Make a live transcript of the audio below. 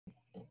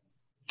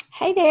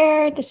Hi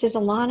there, this is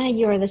Alana.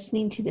 You are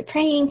listening to the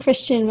Praying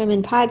Christian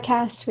Women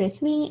podcast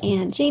with me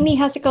and Jamie.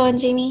 How's it going,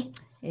 Jamie?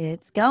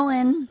 It's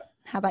going.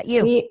 How about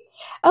you?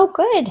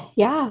 Good.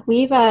 Yeah,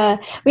 we've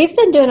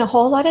been doing a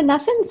whole lot of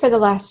nothing for the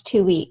last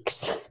 2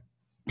 weeks.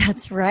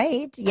 That's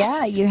right.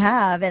 Yeah, you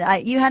have.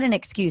 And you had an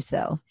excuse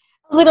though.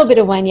 A little bit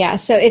of one, yeah.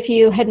 So if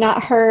you had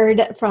not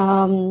heard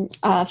from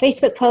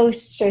Facebook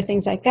posts or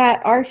things like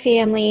that, our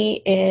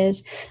family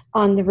is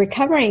on the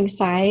recovering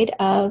side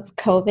of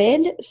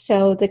COVID.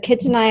 So the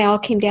kids and I all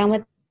came down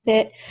with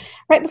it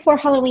right before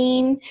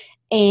Halloween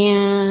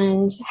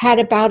and had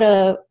about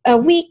a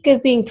week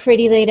of being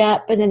pretty laid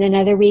up and then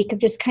another week of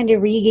just kind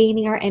of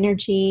regaining our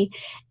energy.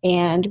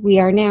 And we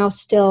are now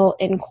still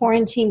in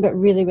quarantine, but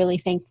really, really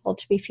thankful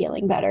to be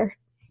feeling better.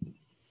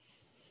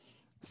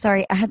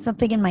 Sorry, I had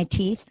something in my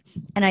teeth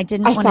and I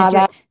didn't I want saw to do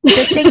that.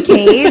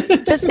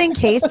 it just in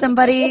case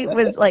somebody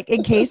was like,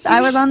 in case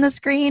I was on the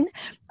screen,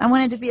 I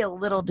wanted to be a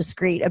little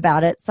discreet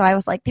about it. So I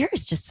was like, there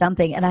is just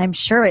something and I'm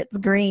sure it's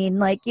green.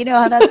 Like,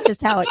 that's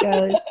just how it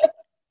goes.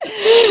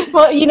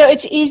 Well,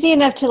 it's easy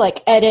enough to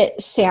like edit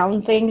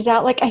sound things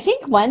out. Like I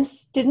think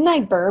once, didn't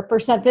I burp or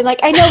something? Like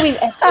I know we've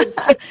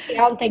edited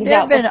sound things There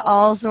out have been before,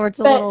 all sorts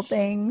of little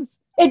things.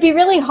 it'd be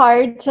really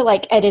hard to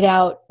like edit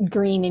out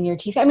green in your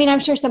teeth. I mean, I'm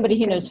sure somebody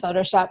who knows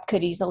Photoshop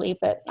could easily,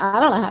 but I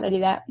don't know how to do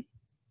that.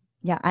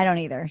 Yeah, I don't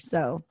either.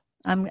 So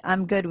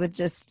I'm good with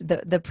just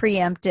the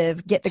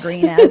preemptive get the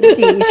green out of the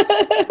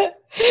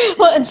teeth.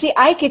 Well, and see,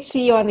 I could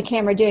see you on the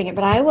camera doing it,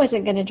 but I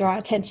wasn't going to draw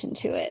attention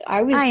to it.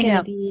 I was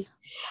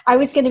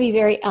going to be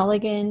very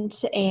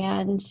elegant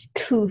and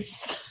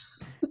couth.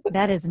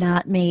 That is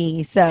not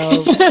me. So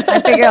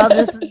I figure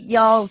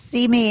y'all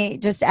see me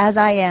just as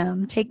I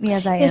am. Take me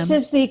as I am. This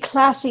is the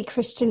Classy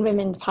Christian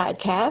Women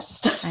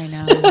podcast. I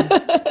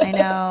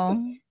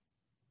know.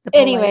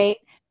 Anyway.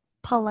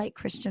 Polite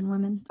Christian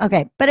women.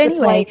 Okay. But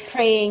anyway.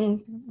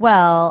 Praying.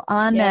 Well,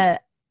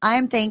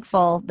 I'm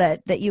thankful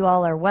that you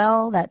all are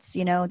well. That's,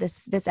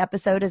 this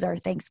episode is our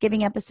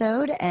Thanksgiving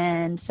episode.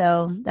 And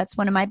so that's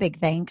one of my big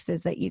thanks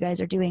is that you guys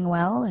are doing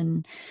well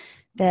and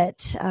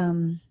that,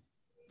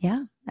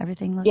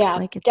 everything looks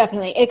like it's...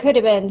 Definitely. It could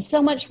have been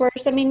so much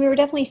worse. I mean, we were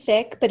definitely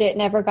sick, but it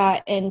never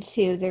got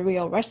into the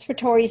real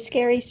respiratory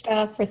scary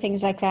stuff or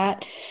things like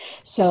that.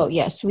 So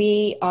yes,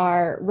 we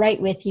are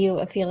right with you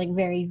of feeling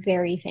very,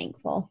 very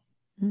thankful.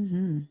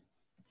 Mm-hmm.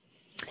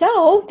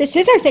 So this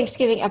is our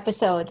Thanksgiving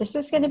episode. This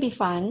is going to be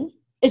fun.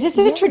 Is this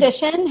a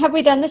tradition? Have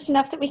we done this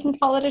enough that we can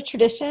call it a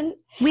tradition?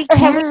 We can.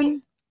 Have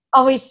we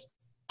always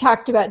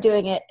talked about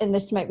doing it and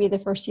this might be the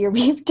first year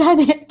we've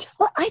done it?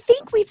 Well, I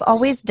think we've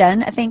always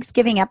done a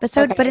Thanksgiving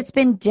episode, but it's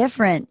been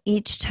different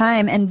each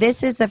time. And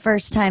this is the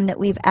first time that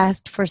we've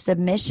asked for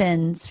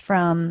submissions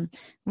from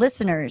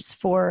listeners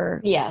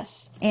for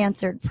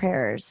answered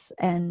prayers.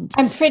 And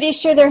I'm pretty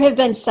sure there have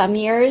been some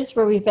years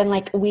where we've been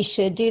like, we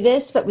should do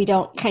this, but we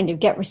don't kind of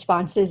get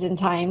responses in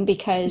time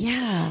because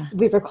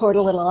we record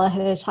a little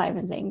ahead of time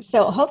and things.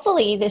 So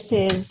hopefully this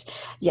is,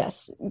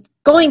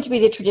 going to be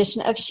the tradition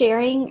of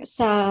sharing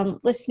some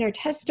listener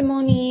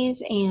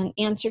testimonies and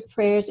answered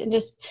prayers and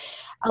just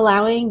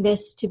allowing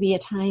this to be a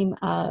time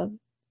of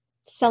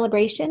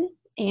celebration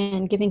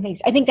and giving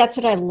thanks. I think that's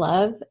what I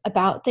love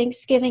about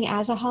Thanksgiving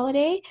as a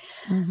holiday.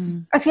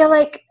 Mm-hmm. I feel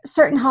like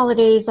certain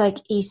holidays like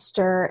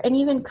Easter and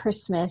even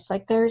Christmas,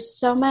 like there's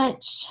so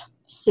much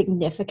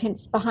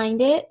significance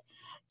behind it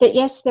that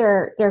yes,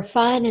 they're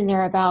fun and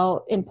they're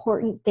about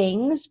important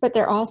things, but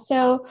they're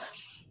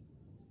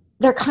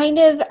kind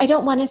of, I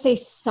don't want to say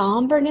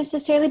somber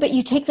necessarily, but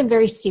you take them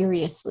very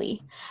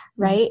seriously,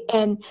 right? Mm-hmm.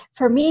 And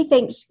for me,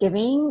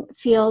 Thanksgiving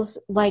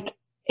feels like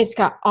it's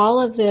got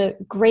all of the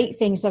great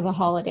things of a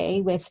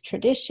holiday with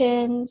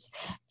traditions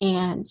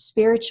and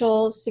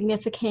spiritual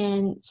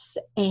significance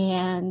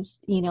and,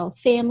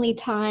 family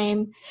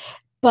time,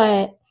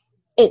 but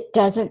it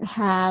doesn't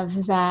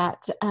have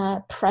that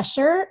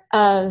pressure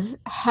of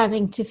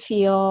having to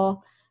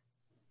feel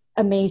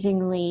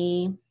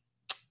amazingly,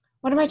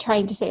 what am I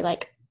trying to say?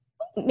 Like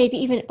maybe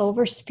even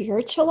over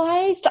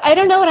spiritualized. I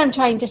don't know what I'm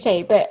trying to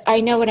say, but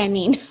I know what I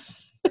mean.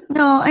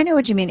 No, I know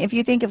what you mean. If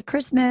you think of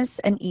Christmas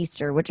and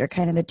Easter, which are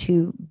kind of the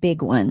two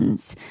big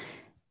ones,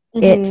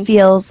 it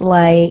feels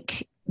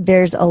like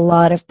there's a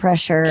lot of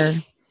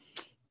pressure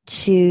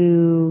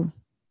to,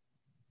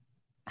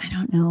 I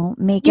don't know,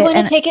 make you it. You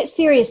want to take it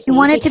seriously. You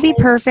want it to be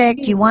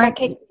perfect.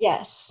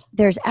 Yes.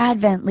 There's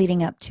Advent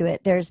leading up to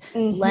it. There's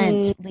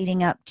Lent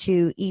leading up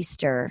to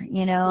Easter, and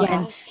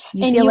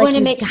you want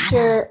to make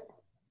sure,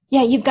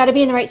 you've got to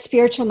be in the right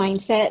spiritual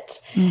mindset.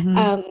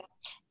 Mm-hmm.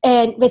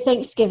 And with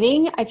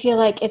Thanksgiving, I feel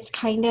like it's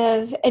kind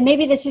of, and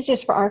maybe this is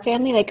just for our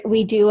family, like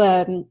we do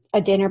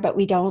a dinner, but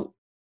we don't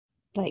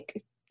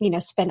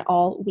spend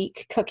all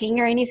week cooking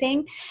or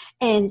anything.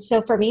 And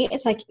so for me,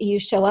 it's like you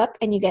show up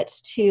and you get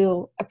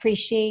to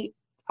appreciate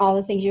all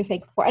the things you're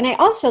thankful for. And I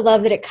also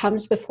love that it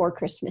comes before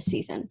Christmas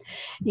season.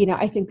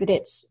 I think that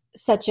it's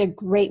such a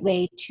great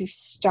way to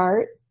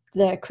start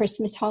the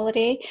Christmas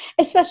holiday,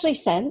 especially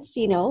since,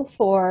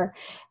 for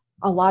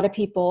a lot of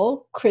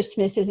people,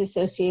 Christmas is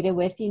associated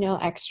with,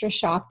 extra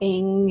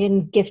shopping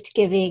and gift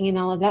giving and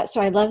all of that.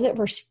 So I love that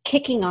we're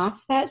kicking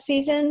off that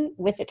season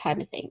with a time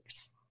of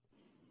thanks.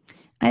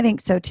 I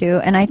think so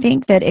too. And I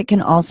think that it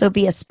can also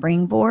be a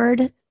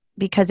springboard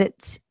because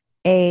it's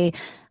I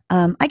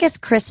guess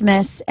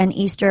Christmas and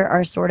Easter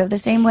are sort of the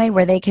same way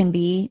where they can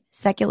be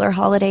secular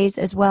holidays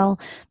as well.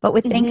 But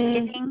with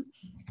Thanksgiving,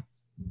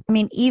 I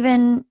mean,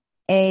 even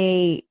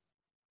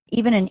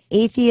an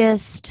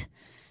atheist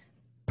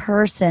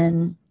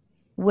person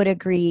would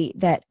agree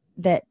that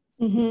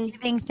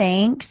giving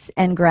thanks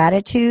and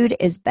gratitude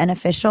is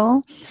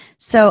beneficial.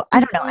 So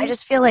I don't know. I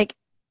just feel like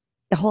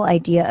the whole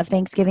idea of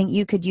Thanksgiving,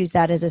 you could use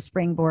that as a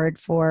springboard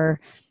for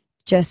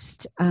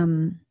just, I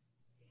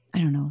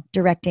don't know,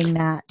 directing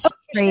that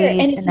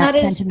praise and that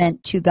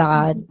sentiment to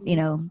God,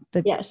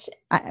 yes.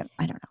 I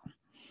don't know.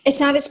 It's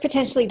not as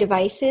potentially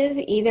divisive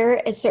either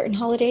as certain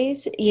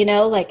holidays,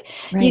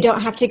 right. You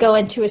don't have to go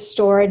into a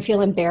store and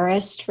feel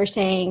embarrassed for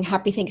saying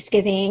Happy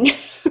Thanksgiving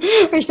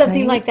or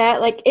something like that.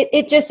 Like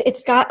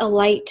it's got a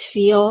light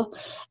feel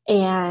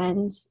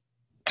and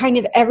kind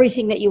of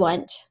everything that you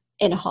want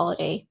in a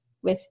holiday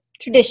with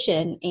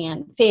tradition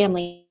and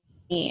family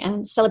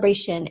and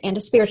celebration and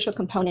a spiritual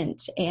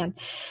component and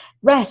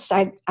rest.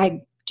 I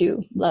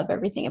do love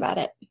everything about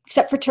it,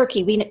 except for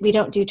turkey. We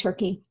don't do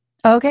turkey.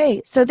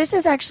 Okay, so this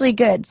is actually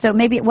good. So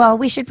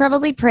we should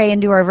probably pray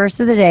and do our verse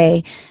of the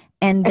day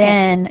and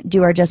then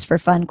do our just for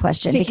fun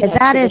question. Speaking because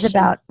that tradition, is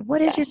about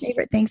what is your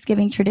favorite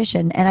Thanksgiving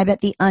tradition? And I bet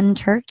the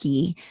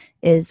unturkey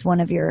is one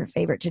of your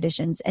favorite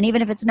traditions. And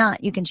even if it's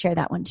not, you can share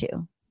that one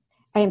too.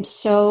 I am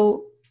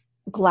so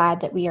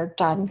glad that we are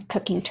done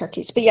cooking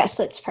turkeys. But yes,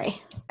 let's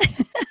pray.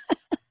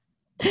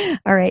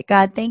 All right,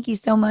 God, thank you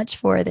so much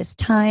for this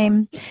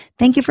time.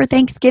 Thank you for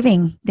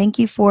Thanksgiving. Thank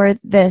you for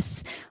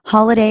this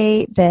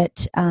holiday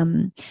that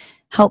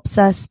helps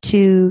us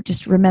to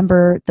just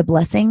remember the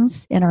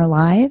blessings in our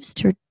lives,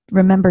 to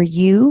remember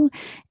you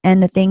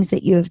and the things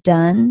that you have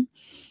done.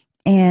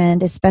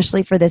 And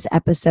especially for this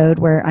episode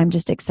where I'm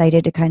just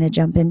excited to kind of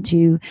jump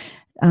into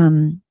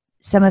some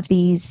of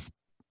these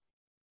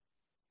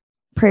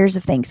prayers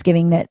of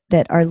thanksgiving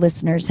that our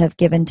listeners have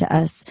given to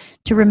us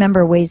to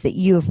remember ways that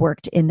you have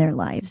worked in their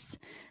lives.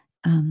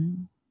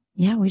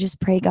 We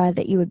just pray, God,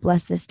 that you would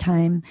bless this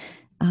time.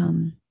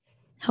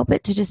 Help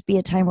it to just be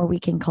a time where we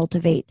can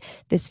cultivate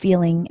this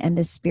feeling and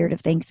this spirit of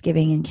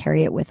thanksgiving and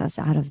carry it with us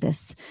out of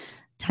this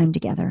time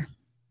together.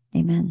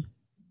 Amen.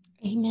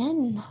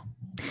 Amen.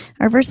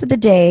 Our verse of the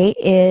day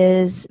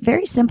is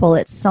very simple.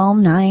 It's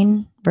Psalm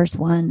 9, verse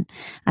 1.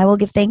 I will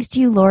give thanks to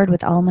you, Lord,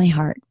 with all my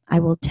heart. I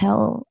will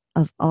tell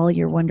of all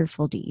your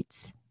wonderful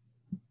deeds.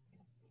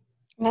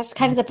 That's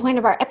kind of the point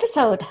of our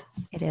episode.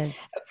 It is.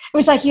 It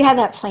was like you had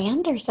that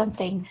planned or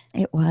something.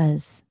 It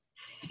was.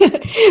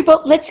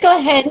 Well, let's go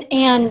ahead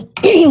and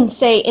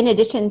say, in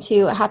addition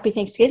to a happy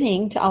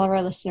Thanksgiving to all of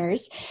our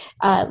listeners,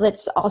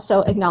 let's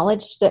also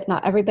acknowledge that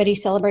not everybody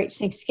celebrates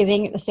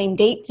Thanksgiving at the same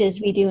dates as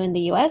we do in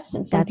the U.S.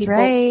 And some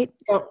people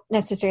don't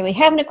necessarily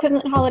have an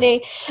equivalent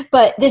holiday.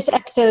 But this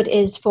episode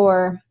is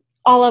for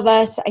all of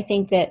us. I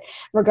think that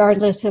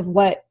regardless of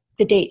what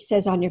the date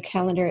says on your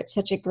calendar, it's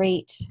such a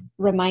great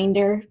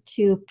reminder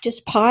to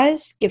just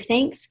pause, give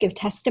thanks, give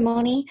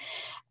testimony.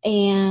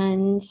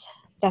 And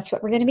that's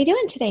what we're going to be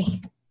doing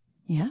today.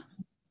 Yeah.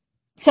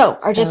 So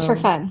just for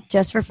fun.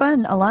 Just for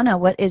fun. Alana,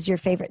 what is your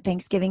favorite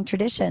Thanksgiving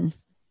tradition?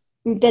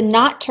 The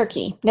not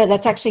turkey. No,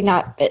 that's actually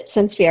not it,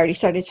 since we already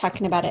started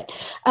talking about it.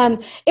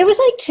 It was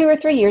like 2 or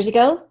 3 years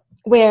ago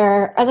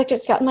where I looked at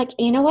Scott and I'm like,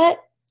 you know what?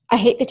 I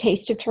hate the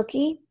taste of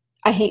turkey.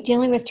 I hate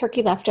dealing with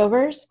turkey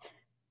leftovers.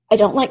 I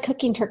don't like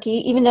cooking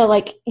turkey, even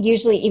though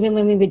usually even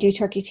when we would do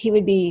turkeys, he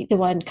would be the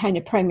one kind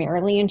of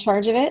primarily in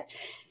charge of it.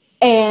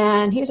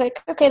 And he was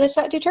like, okay, let's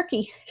not do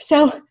turkey.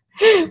 So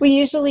we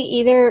usually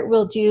either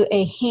will do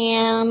a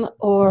ham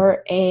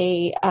or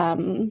a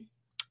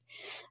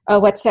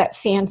what's that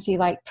fancy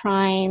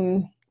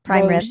prime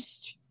rib?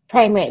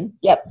 Prime rib.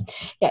 Yep.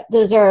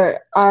 Those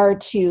are our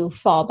two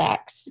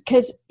fallbacks.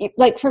 Because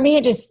for me,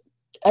 it just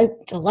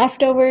the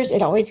leftovers,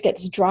 it always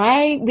gets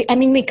dry.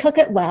 We cook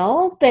it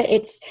well, but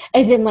it's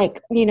as in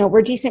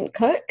we're decent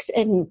cooks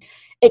and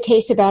it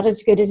tastes about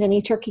as good as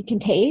any turkey can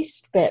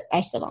taste, but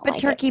I still don't like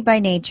it. But turkey by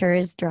nature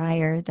is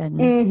drier than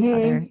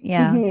other.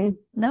 Yeah. Mm-hmm.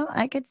 No,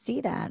 I could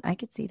see that.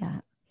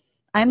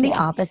 I'm the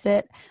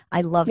opposite.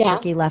 I love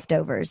turkey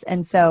leftovers.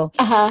 And so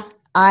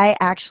I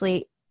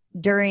actually,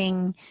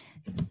 during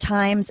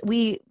times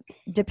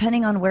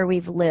depending on where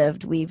we've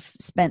lived, we've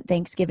spent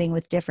Thanksgiving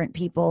with different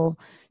people,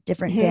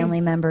 different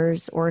family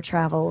members, or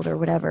traveled or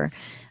whatever.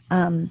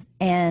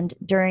 And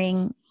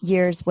during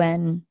years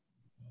when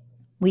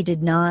we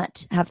did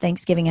not have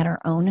Thanksgiving at our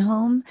own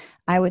home,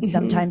 I would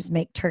sometimes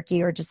make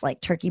turkey or just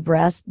turkey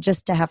breast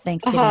just to have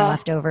Thanksgiving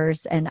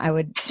leftovers. And I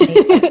would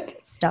make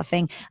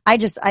stuffing. I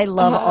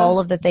love all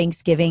of the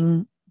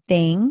Thanksgiving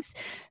things.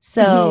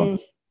 So,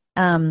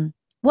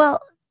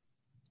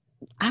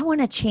 I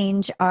want to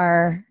change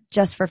our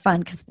just for fun,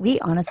 because we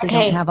honestly Okay.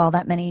 don't have all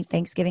that many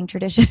Thanksgiving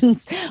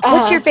traditions. What's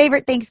Uh-huh. your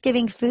favorite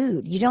Thanksgiving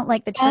food? You don't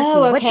like the turkey.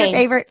 Oh, What's your okay.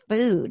 favorite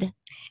food?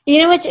 You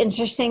know what's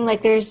interesting?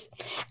 Like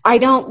I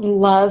don't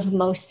love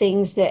most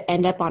things that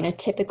end up on a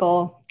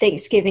typical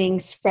Thanksgiving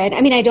spread.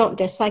 I mean, I don't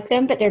dislike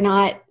them, but they're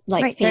not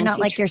like Right. They're not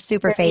fancy like your treats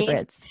super for me.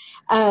 favorites.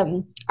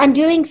 I'm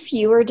doing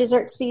fewer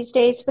desserts these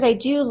days, but I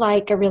do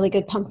like a really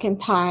good pumpkin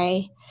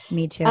pie.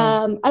 Me too.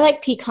 I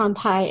like pecan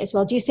pie as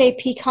well. Do you say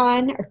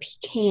pecan or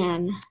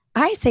pecan?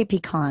 I say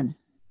pecan.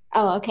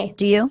 Oh, okay.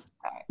 Do you?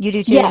 You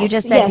do too? You Yes,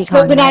 just said yes.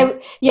 But pecan,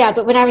 right?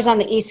 but when I was on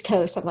the East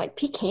Coast, I'm like,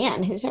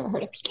 pecan. Who's ever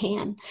heard of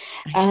pecan?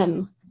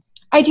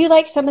 I do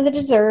like some of the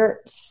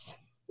desserts.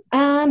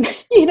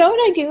 You know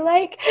what I do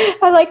like?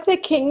 I like the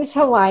King's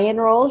Hawaiian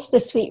rolls, the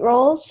sweet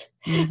rolls.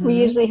 We Mm-hmm.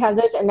 usually have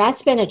those, and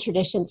that's been a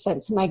tradition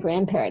since my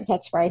grandparents.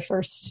 That's where I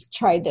first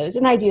tried those,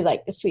 and I do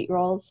like the sweet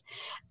rolls.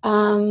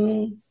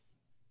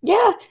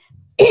 Yeah,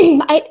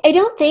 I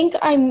don't think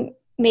I'm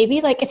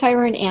maybe like if I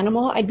were an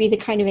animal, I'd be the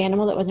kind of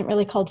animal that wasn't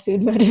really called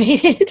food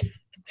motivated.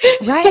 I'd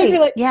be Right.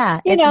 like, Yeah.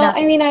 It's not.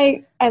 I mean,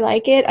 I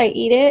like it, I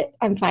eat it,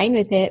 I'm fine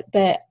with it,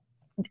 but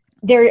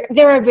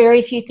there are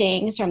very few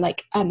things where I'm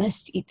like, I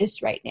must eat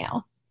this right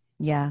now.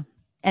 Yeah.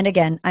 And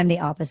again, I'm the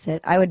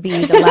opposite. I would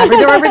be the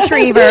Labrador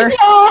Retriever.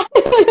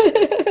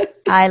 Yeah.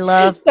 I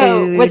love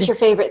So, food. what's your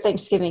favorite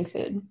Thanksgiving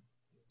food?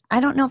 I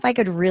don't know if I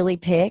could really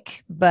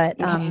pick, but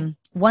Okay.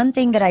 one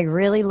thing that I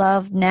really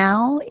love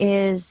now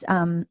is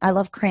I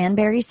love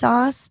cranberry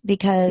sauce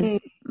because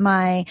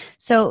my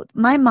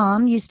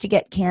mom used to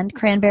get canned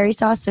cranberry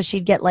sauce, so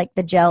she'd get like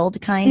the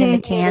gelled kind in the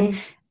can, Mm-hmm.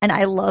 and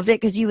I loved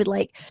it because you would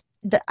like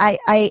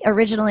I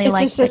originally It's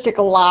liked just such a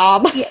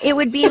glob. it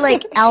would be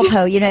like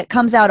Alpo, it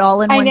comes out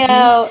all in I one piece,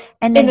 know.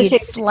 and In then the you'd same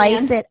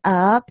slice can. it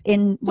up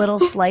in little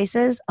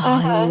slices. Oh, I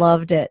Uh-huh.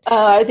 loved it.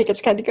 Oh, I think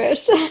it's kind of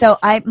gross. So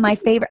my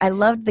favorite, I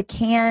loved the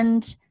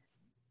canned,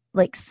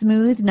 like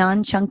smooth,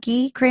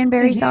 non-chunky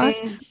cranberry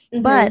sauce.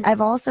 Mm-hmm. But Mm-hmm. I've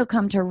also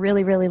come to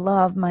really, really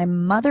love my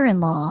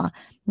mother-in-law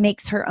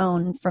makes her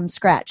own from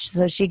scratch.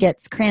 So she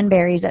gets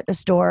cranberries at the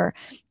store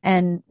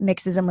and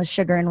mixes them with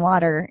sugar and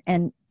water.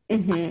 And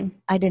Mm-hmm.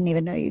 I didn't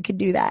even know you could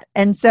do that.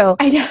 And so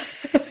I know.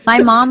 my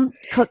mom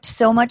cooked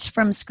so much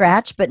from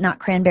scratch, but not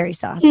cranberry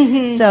sauce.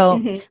 Mm-hmm. So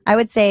Mm-hmm. I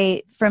would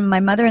say from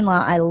my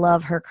mother-in-law, I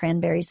love her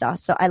cranberry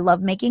sauce. So I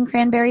love making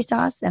cranberry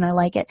sauce and I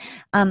like it.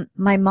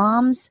 My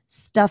mom's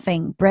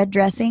stuffing, bread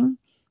dressing,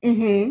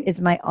 Mm-hmm.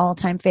 is my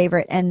all-time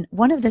favorite. And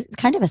one of the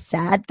kind of a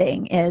sad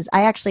thing is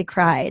I actually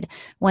cried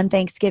one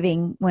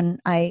Thanksgiving when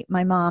my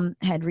mom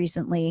had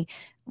recently,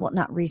 well,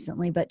 not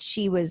recently, but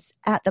she was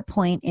at the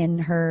point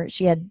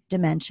she had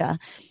dementia,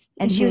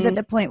 and she was at Mm-hmm.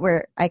 the point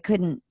where I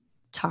couldn't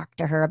talk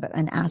to her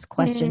and ask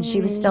questions. She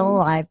was still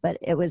Mm-hmm. alive, but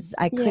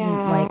I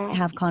couldn't like Yeah.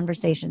 have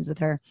conversations with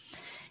her.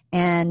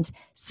 And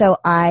so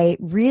I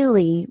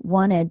really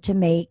wanted to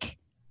make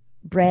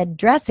bread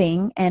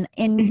dressing, and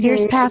in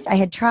years Mm-hmm. past I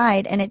had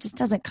tried and it just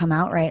doesn't come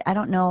out right. I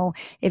don't know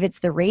if it's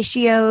the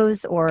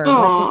ratios or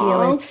what the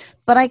deal is, Aw.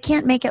 but I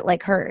can't make it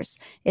like hers.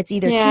 It's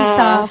either too Yeah.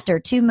 soft or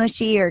too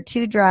mushy or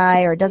too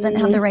dry or doesn't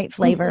have the right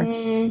flavor.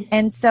 Mm-hmm.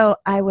 And so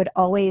I would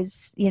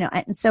always,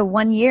 and so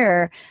one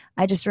year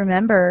I just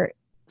remember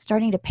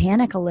starting to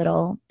panic a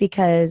little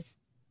because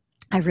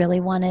I really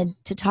wanted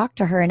to talk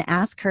to her and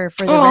ask her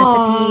for the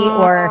recipe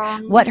or Aw.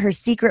 what her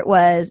secret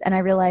was. And I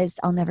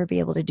realized I'll never be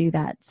able to do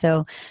that.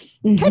 So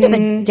kind of a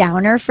Mm-hmm.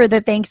 downer for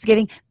the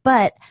Thanksgiving,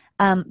 but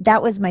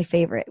that was my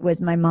favorite,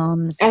 was my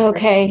mom's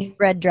Okay.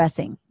 bread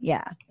dressing.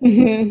 Yeah.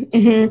 Mm-hmm.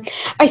 Mm-hmm.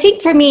 I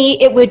think for me,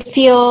 it would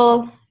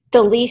feel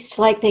the least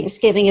like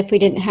Thanksgiving if we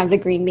didn't have the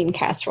green bean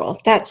casserole.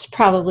 That's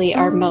probably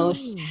our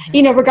most,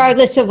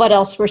 regardless of what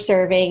else we're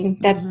serving,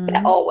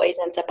 that always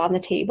ends up on the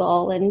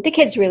table, and the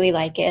kids really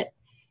like it.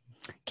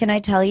 Can I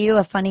tell you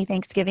a funny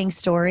Thanksgiving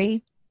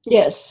story?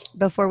 Yes.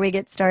 Before we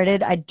get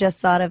started, I just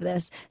thought of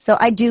this. So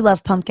I do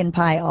love pumpkin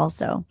pie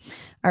also.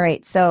 All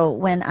right. So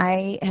when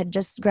I had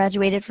just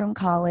graduated from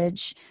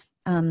college,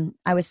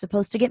 I was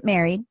supposed to get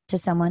married to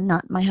someone,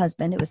 not my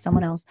husband. It was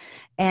someone else.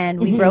 And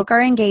we broke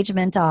our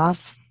engagement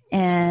off.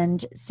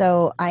 And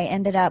so I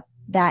ended up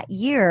that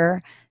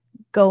year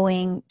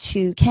going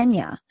to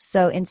Kenya.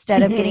 So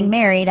instead of getting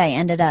married, I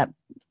ended up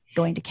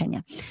going to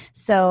Kenya.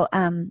 So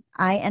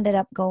I ended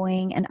up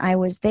going, and I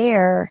was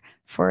there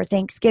for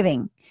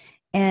Thanksgiving.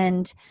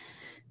 And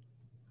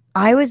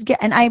I was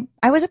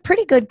I was a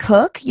pretty good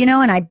cook,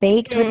 and I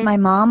baked with my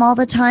mom all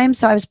the time.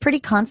 So I was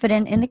pretty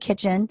confident in the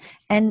kitchen.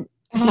 And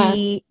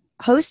the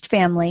host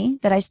family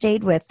that I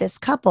stayed with, this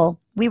couple,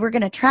 we were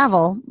going to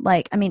travel.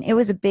 It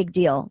was a big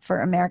deal for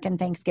American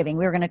Thanksgiving.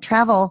 We were going to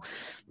travel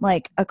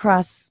like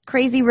across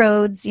crazy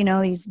roads,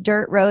 these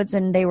dirt roads.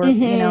 And they were,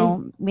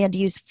 we had to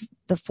use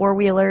the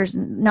four-wheelers,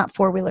 not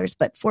four-wheelers,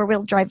 but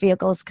four-wheel drive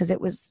vehicles because it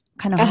was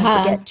kind of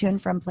hard to get to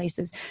and from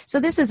places.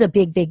 So this is a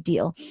big, big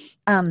deal.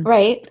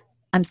 Right.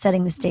 I'm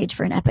setting the stage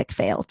for an epic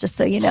fail, just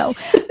so you know.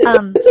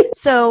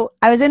 So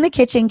I was in the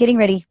kitchen getting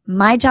ready.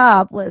 My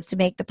job was to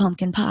make the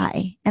pumpkin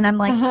pie. And I'm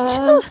like,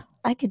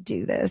 I could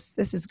do this.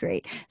 This is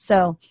great.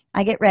 So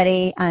I get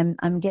ready.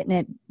 I'm getting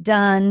it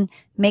done.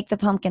 Make the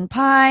pumpkin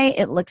pie.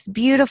 It looks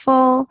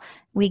beautiful.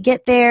 We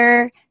get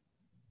there.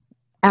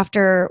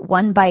 After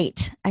one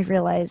bite, I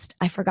realized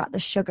I forgot the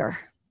sugar.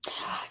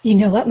 You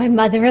know what? My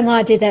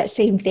mother-in-law did that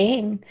same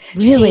thing.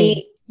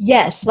 Really?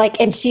 Yes,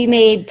 and she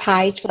made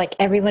pies for like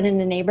everyone in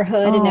the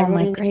neighborhood and Oh everyone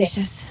my in the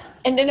gracious.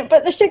 and didn't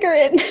put the sugar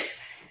in.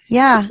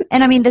 Yeah.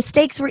 And I mean, the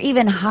stakes were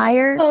even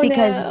higher Oh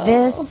because no.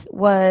 this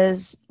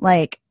was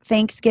like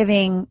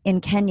Thanksgiving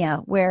in Kenya,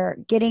 where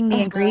getting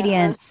the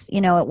ingredients,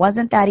 it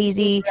wasn't that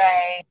easy.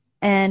 Right.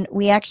 And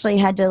we actually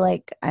had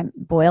to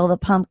boil the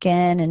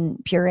pumpkin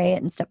and puree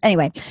it and stuff.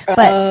 Anyway,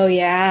 but oh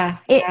yeah.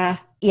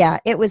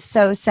 It was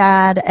so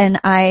sad. And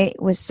I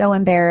was so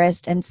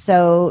embarrassed and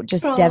so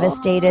just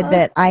devastated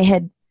that I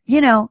had,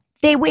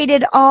 they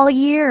waited all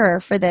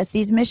year for this.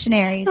 These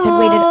missionaries had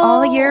waited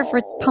all year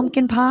for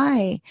pumpkin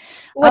pie.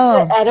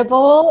 Was it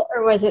edible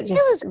or was it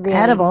just really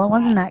edible? It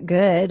wasn't that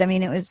good. I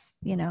mean, it was,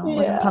 it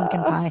wasn't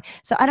pumpkin pie.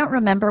 So I don't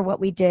remember what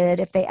we did,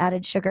 if they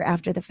added sugar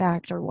after the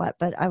fact or what,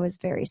 but I was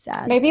very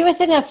sad. Maybe with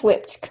enough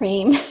whipped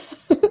cream.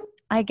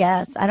 I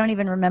guess. I don't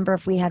even remember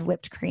if we had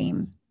whipped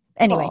cream.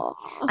 Anyway,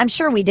 I'm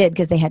sure we did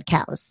because they had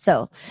cows.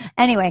 So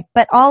anyway,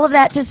 but all of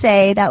that to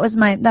say, that was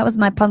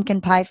my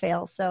pumpkin pie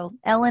fail. So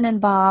Ellen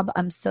and Bob,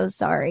 I'm so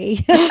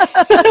sorry.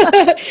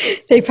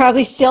 They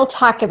probably still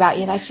talk about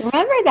you. Like,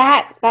 remember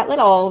that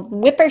little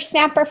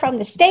whippersnapper from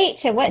the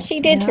States and what she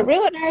did to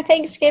ruin our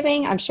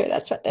Thanksgiving? I'm sure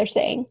that's what they're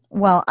saying.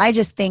 Well, I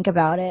just think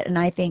about it and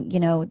I think,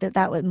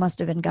 that must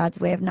have been God's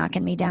way of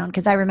knocking me down.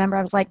 Because I remember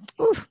I was like,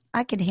 ooh,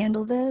 I can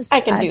handle this.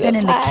 I've been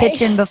in the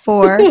kitchen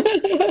before.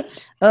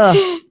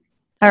 Ugh.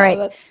 All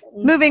right,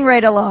 moving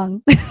right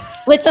along.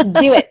 Let's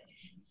do it.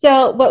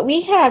 So what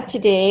we have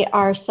today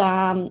are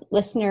some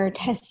listener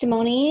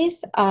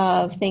testimonies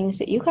of things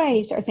that you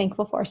guys are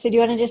thankful for. So do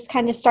you want to just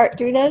kind of start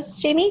through those,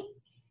 Jamie?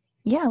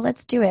 Yeah,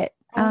 let's do it.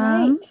 All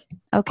right.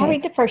 Okay. I'll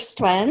read the first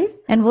one.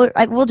 And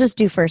we'll just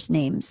do first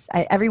names.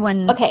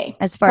 Everyone,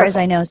 as far as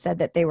I know, said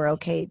that they were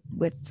okay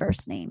with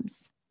first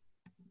names.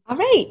 All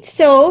right.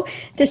 So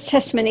this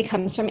testimony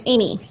comes from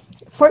Amy.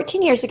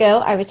 14 years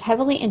ago, I was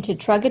heavily into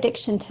drug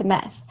addiction to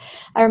meth.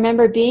 I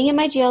remember being in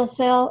my jail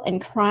cell and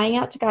crying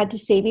out to God to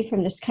save me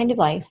from this kind of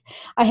life.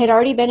 I had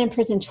already been in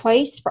prison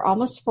twice for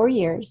almost 4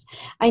 years.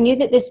 I knew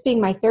that this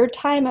being my third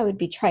time, I would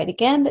be tried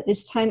again, but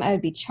this time I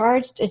would be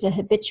charged as a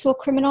habitual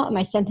criminal and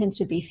my sentence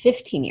would be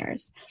 15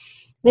 years.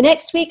 The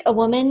next week, a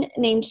woman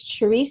named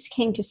Therese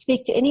came to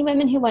speak to any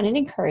women who wanted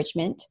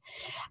encouragement.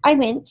 I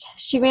went.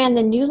 She ran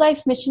the New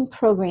Life Mission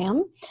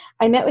program.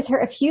 I met with her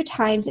a few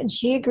times, and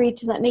she agreed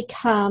to let me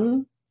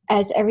come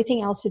as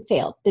everything else had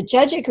failed. The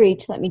judge agreed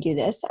to let me do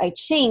this. I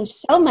changed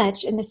so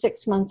much in the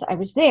 6 months I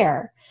was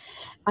there.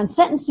 On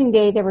sentencing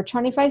day, there were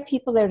 25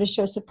 people there to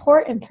show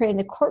support and pray in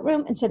the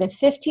courtroom. Instead of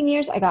 15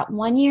 years, I got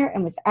 1 year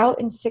and was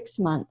out in 6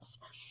 months.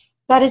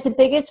 That is the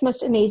biggest,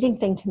 most amazing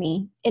thing to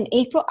me. In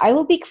April, I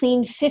will be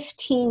clean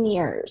 15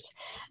 years.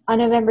 On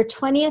November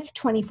 20th,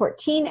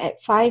 2014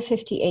 at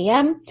 5:50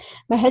 a.m.,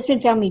 my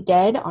husband found me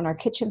dead on our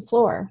kitchen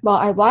floor. While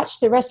I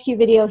watched the rescue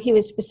video, he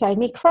was beside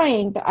me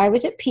crying, but I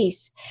was at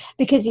peace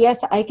because,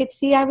 yes, I could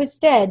see I was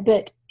dead,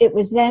 but it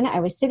was then I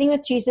was sitting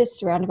with Jesus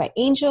surrounded by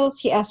angels.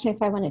 He asked me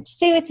if I wanted to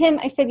stay with him.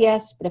 I said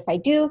yes, but if I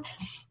do,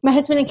 my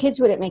husband and kids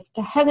wouldn't make it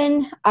to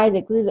heaven. I,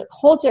 the glue that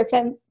holds our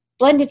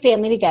blended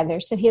family together,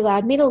 so he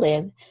allowed me to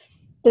live.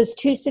 Those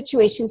two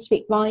situations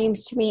speak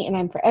volumes to me, and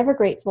I'm forever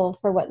grateful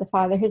for what the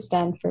Father has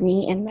done for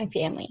me and my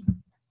family.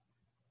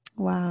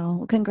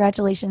 Wow.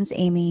 Congratulations,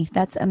 Amy.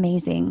 That's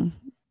amazing.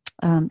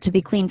 To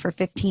be clean for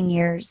 15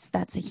 years,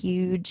 that's a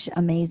huge,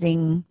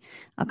 amazing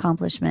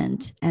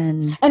accomplishment.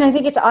 And I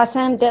think it's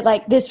awesome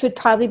that this would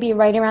probably be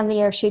right around the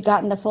year she'd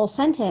gotten the full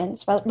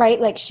sentence, right?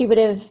 Like she would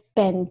have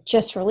been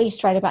just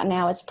released right about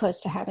now as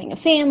opposed to having a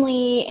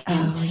family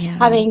and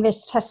having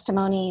this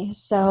testimony.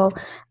 So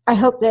I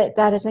hope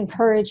that is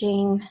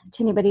encouraging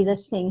to anybody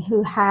listening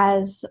who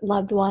has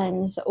loved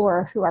ones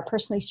or who are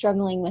personally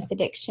struggling with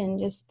addiction.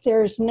 Just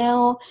there's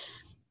no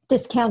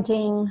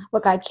discounting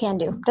what God can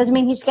do. Doesn't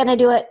mean he's going to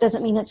do it.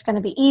 Doesn't mean it's going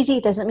to be easy.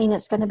 Doesn't mean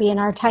it's going to be in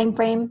our time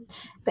frame,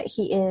 but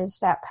he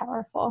is that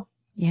powerful.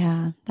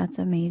 Yeah, that's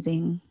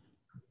amazing.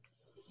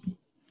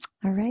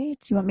 All right.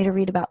 Do you want me to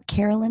read about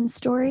Carolyn's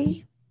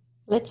story?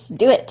 Let's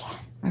do it.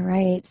 All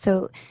right.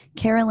 So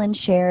Carolyn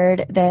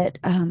shared that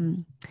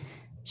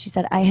she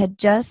said, I had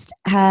just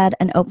had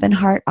an open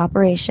heart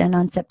operation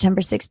on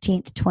September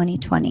 16th,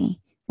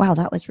 2020. Wow,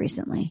 that was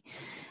recently.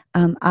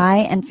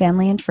 I and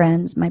family and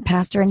friends, my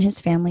pastor and his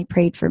family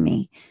prayed for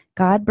me.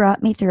 God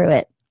brought me through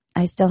it.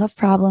 I still have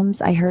problems.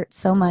 I hurt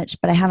so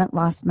much, but I haven't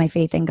lost my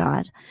faith in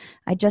God.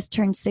 I just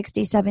turned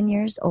 67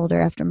 years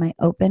older after my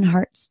open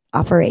heart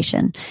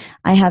operation.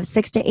 I have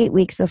 6 to 8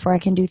 weeks before I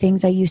can do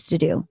things I used to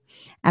do.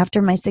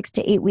 After my 6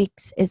 to 8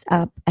 weeks is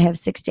up, I have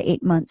 6 to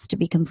 8 months to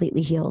be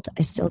completely healed.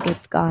 I still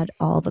give God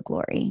all the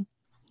glory.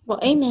 Well,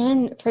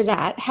 amen for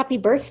that. Happy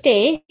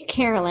birthday,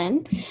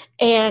 Carolyn.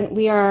 And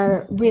we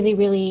are really,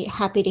 really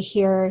happy to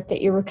hear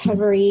that your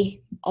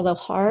recovery, although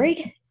hard,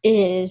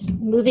 is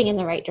moving in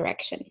the right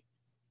direction.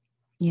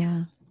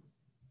 Yeah.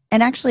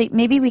 And actually,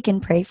 maybe we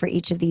can pray for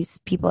each of these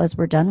people as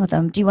we're done with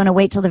them. Do you want to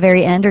wait till the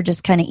very end or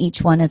just kind of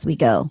each one as we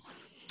go?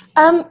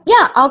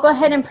 Yeah, I'll go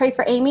ahead and pray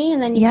for Amy,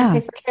 and then you can Yeah.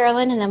 pray for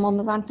Carolyn, and then we'll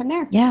move on from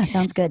there. Yeah,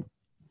 sounds good.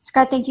 So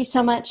God, thank you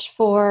so much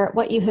for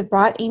what you have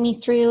brought Amy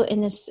through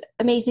in this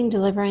amazing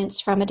deliverance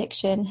from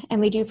addiction.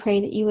 And we do pray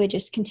that you would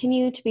just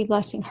continue to be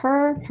blessing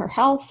her, her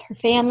health, her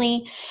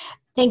family.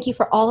 Thank you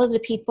for all of the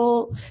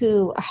people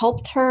who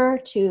helped her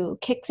to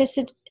kick this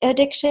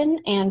addiction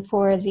and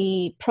for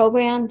the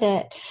program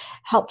that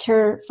helped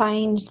her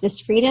find this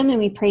freedom. And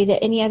we pray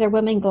that any other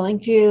women going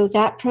through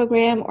that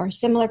program or a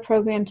similar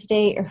program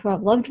today, or who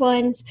have loved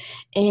ones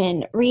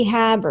in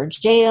rehab or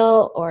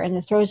jail or in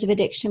the throes of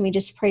addiction, we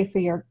just pray for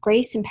your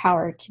grace and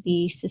power to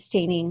be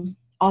sustaining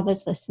all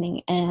those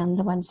listening and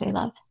the ones they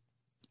love.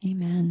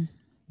 Amen.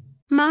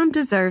 Mom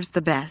deserves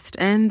the best,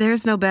 and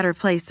there's no better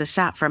place to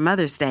shop for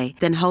Mother's Day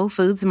than Whole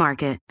Foods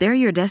Market. They're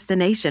your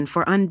destination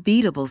for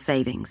unbeatable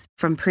savings,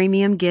 from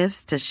premium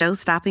gifts to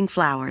show-stopping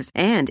flowers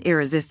and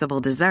irresistible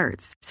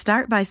desserts.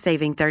 Start by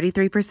saving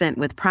 33%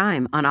 with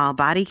Prime on all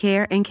body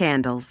care and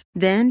candles.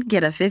 Then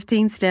get a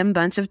 15-stem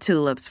bunch of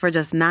tulips for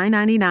just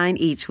 $9.99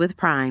 each with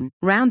Prime.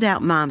 Round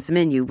out Mom's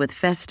menu with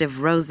festive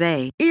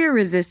rosé,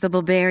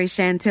 irresistible berry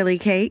chantilly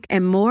cake,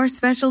 and more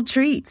special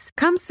treats.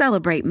 Come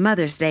celebrate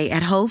Mother's Day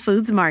at Whole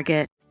Foods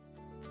Market.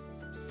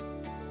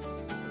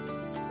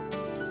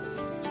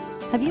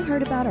 Have you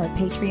heard about our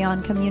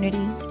Patreon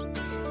community?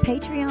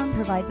 Patreon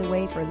provides a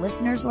way for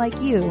listeners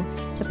like you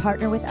to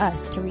partner with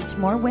us to reach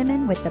more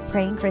women with the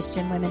Praying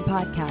Christian Women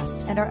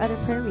podcast and our other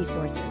prayer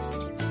resources.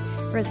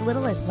 For as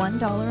little as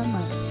 $1 a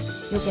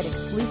month, you'll get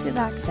exclusive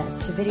access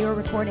to video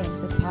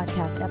recordings of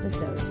podcast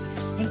episodes,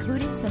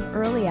 including some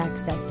early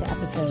access to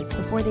episodes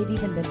before they've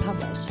even been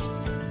published.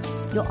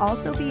 You'll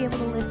also be able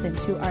to listen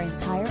to our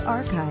entire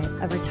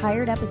archive of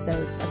retired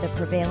episodes of the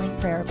Prevailing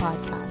Prayer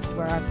podcast,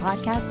 where our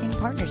podcasting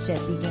partnership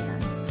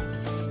began.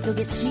 You'll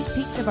get sneak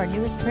peeks of our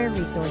newest prayer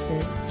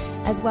resources,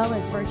 as well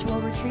as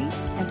virtual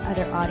retreats and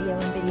other audio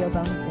and video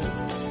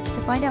bonuses.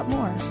 To find out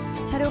more,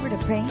 head over to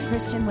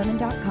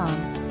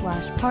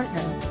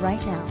prayingchristianwomen.com/partner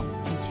right now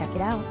and check it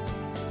out.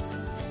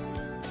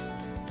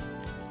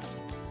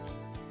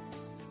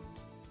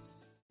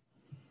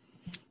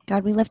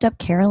 God, we lift up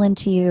Carolyn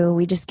to you.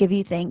 We just give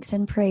you thanks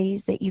and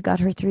praise that you got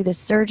her through this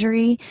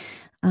surgery.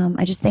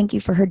 I just thank you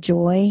for her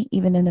joy,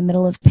 even in the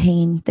middle of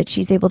pain, that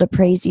she's able to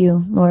praise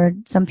you.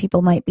 Lord, some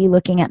people might be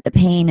looking at the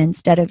pain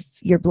instead of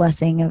your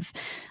blessing of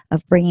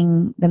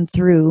bringing them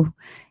through.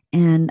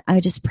 And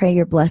I just pray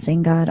your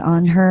blessing, God,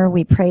 on her.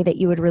 We pray that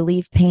you would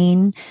relieve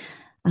pain,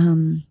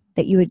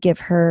 that you would give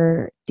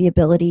her the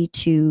ability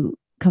to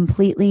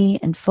completely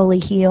and fully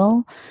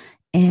heal.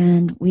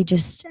 And we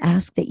just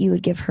ask that you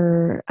would give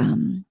her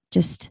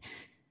just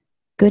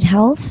good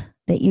health,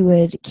 that you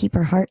would keep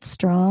her heart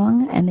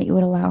strong, and that you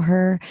would allow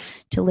her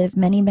to live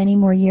many, many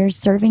more years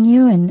serving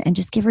you, and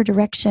just give her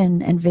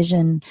direction and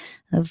vision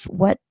of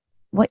what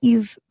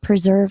you've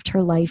preserved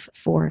her life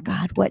for,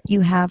 God, what you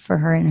have for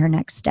her in her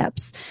next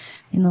steps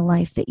in the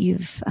life that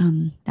you've,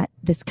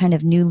 this kind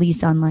of new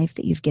lease on life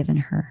that you've given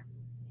her.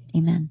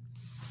 Amen.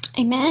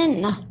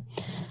 Amen.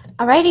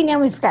 All righty, now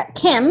we've got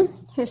Kim,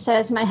 who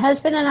says, my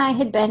husband and I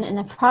had been in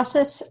the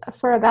process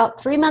for about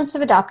 3 months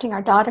of adopting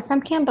our daughter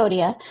from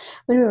Cambodia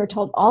when we were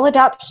told all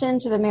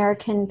adoptions of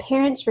American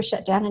parents were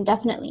shut down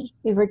indefinitely.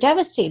 We were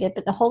devastated,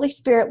 but the Holy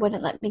Spirit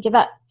wouldn't let me give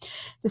up.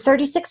 The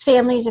 36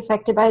 families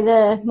affected by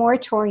the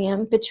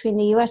moratorium between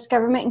the U.S.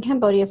 government and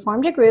Cambodia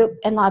formed a group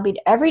and lobbied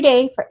every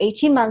day for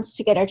 18 months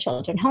to get our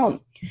children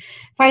home.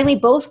 Finally,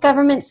 both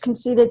governments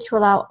conceded to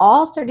allow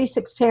all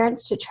 36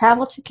 parents to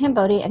travel to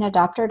Cambodia and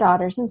adopt our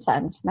daughters and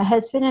sons. My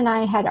husband and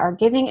I had our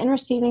giving and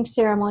receiving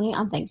ceremony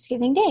on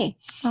Thanksgiving Day.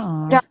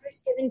 Our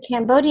daughter's given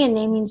Cambodian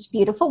name means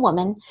beautiful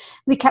woman.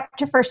 We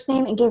kept her first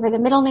name and gave her the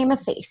middle name of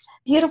Faith,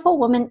 beautiful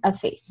woman of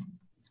faith.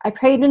 I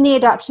prayed when the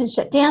adoption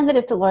shut down that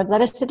if the Lord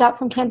let us adopt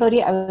from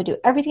Cambodia, I would do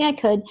everything I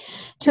could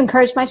to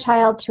encourage my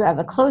child to have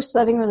a close,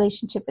 loving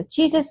relationship with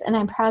Jesus, and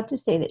I'm proud to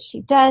say that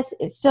she does.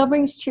 It still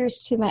brings tears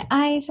to my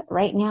eyes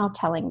right now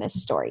telling this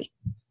story.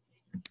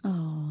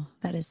 Oh,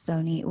 that is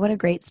so neat. What a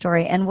great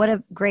story. And what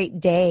a great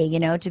day,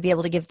 to be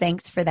able to give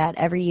thanks for that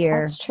every year.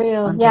 That's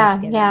true.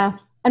 Yeah.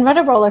 And what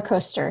a roller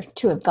coaster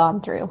to have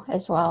gone through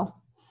as well.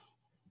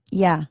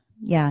 Yeah,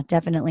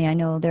 definitely. I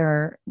know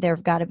there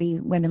have got to be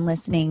women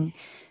listening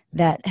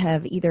that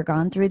have either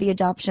gone through the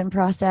adoption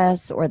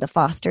process or the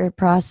foster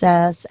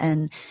process,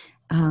 and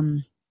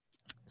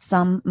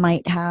some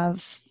might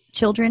have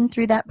children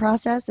through that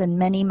process, and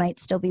many might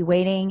still be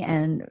waiting.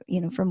 And,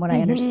 from what I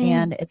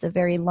understand, it's a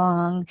very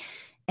long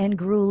and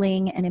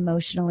grueling and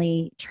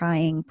emotionally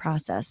trying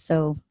process.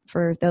 So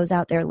for those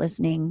out there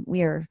listening,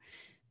 we are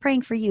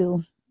praying for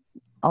you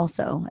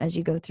also as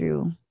you go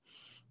through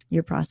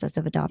your process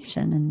of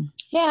adoption. And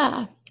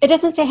yeah, it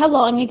doesn't say how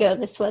long ago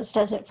this was,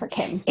 does it, for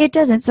Kim? It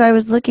doesn't. So I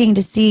was looking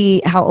to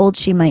see how old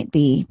she might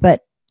be,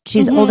 but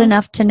she's old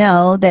enough to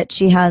know that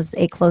she has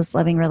a close,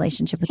 loving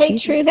relationship with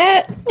Jesus. True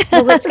that.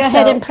 Well, let's go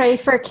ahead and pray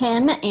for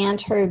Kim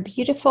and her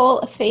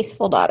beautiful,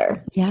 faithful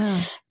daughter.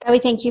 Yeah. God, we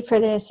thank you for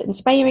this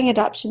inspiring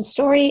adoption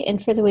story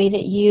and for the way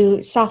that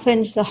you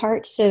softened the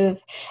hearts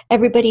of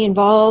everybody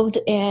involved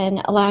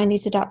in allowing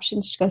these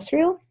adoptions to go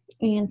through.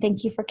 And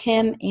thank you for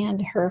Kim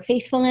and her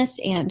faithfulness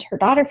and her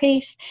daughter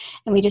Faith.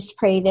 And we just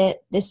pray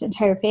that this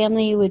entire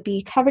family would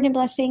be covered in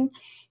blessing.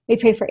 We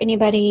pray for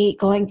anybody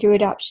going through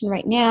adoption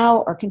right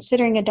now or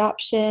considering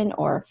adoption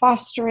or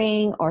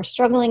fostering or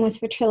struggling with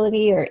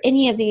fertility or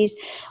any of these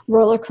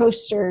roller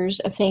coasters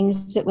of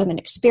things that women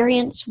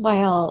experience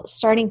while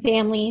starting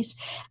families.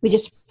 We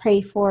just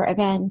pray for,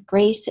 again,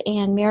 grace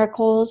and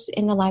miracles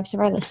in the lives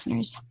of our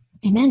listeners.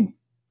 Amen.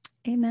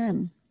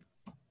 Amen.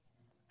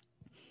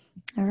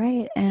 All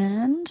right.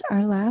 And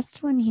our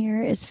last one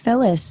here is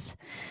Phyllis.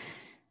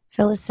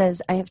 Phyllis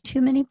says, I have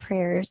too many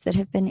prayers that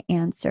have been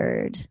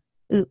answered.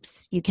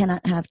 Oops, you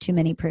cannot have too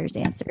many prayers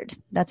answered.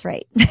 That's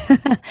right.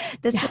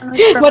 This one was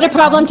what a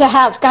problem to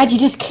have. God, you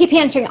just keep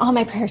answering all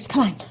my prayers.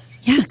 Come on.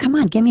 Yeah, come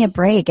on, give me a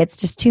break. It's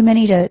just too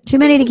many to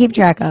keep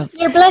track of.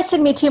 You're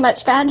blessing me too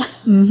much, God.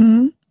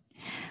 Mm-hmm.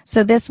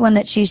 So this one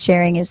that she's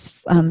sharing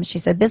is, she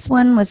said, this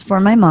one was for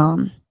my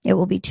mom. It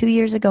will be 2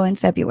 years ago in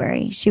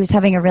February. She was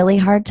having a really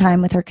hard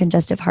time with her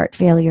congestive heart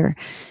failure.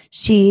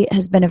 She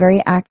has been a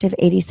very active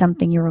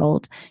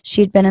 80-something-year-old.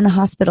 She had been in the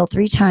hospital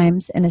 3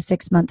 times in a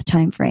 6-month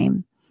time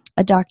frame.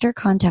 A doctor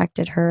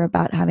contacted her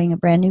about having a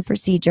brand new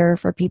procedure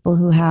for people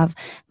who have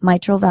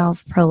mitral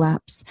valve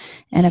prolapse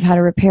and have had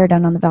a repair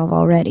done on the valve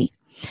already.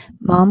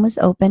 Mom was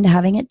open to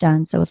having it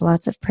done, so with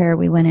lots of prayer,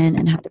 we went in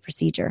and had the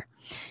procedure.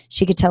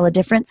 She could tell a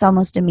difference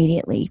almost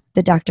immediately.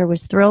 The doctor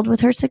was thrilled with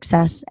her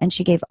success, and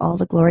she gave all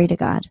the glory to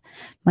God.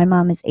 My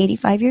mom is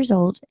 85 years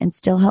old and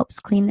still helps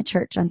clean the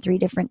church on 3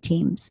 different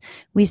teams.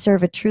 We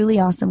serve a truly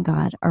awesome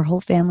God. Our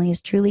whole family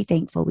is truly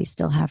thankful we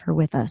still have her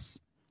with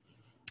us.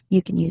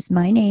 You can use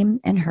my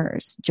name and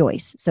hers,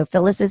 Joyce. So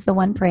Phyllis is the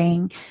one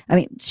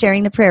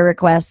sharing the prayer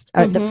request,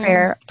 or the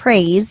prayer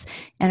praise,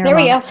 and her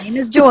mom's name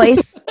is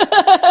Joyce.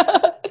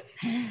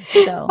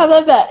 So. I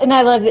love that. And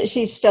I love that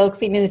she's still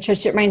cleaning the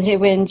church. It reminds me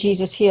of when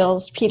Jesus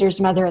heals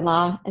Peter's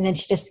mother-in-law, and then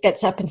she just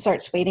gets up and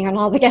starts waiting on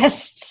all the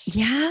guests.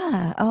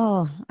 Yeah.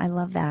 Oh, I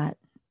love that.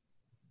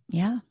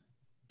 Yeah.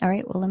 All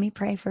right. Well, let me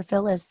pray for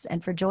Phyllis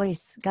and for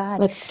Joyce.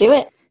 God. Let's do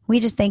it. We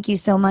just thank you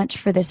so much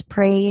for this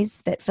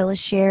praise that Phyllis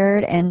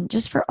shared and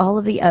just for all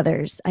of the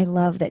others. I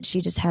love that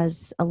she just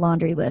has a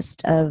laundry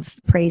list of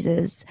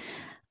praises.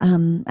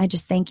 I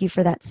just thank you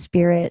for that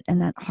spirit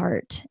and that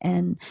heart.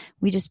 And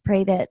we just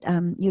pray that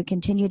you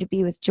continue to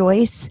be with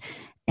Joyce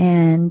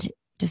and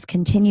just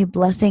continue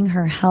blessing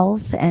her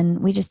health.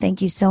 And we just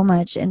thank you so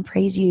much and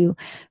praise you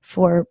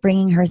for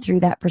bringing her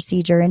through that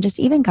procedure and just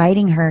even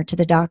guiding her to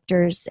the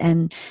doctors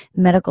and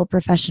medical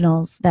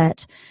professionals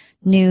that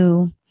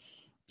knew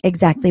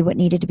exactly what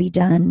needed to be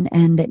done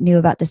and that knew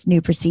about this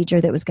new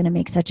procedure that was going to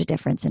make such a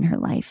difference in her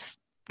life.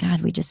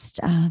 God, we just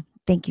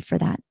thank you for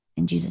that.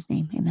 In Jesus'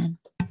 name, amen.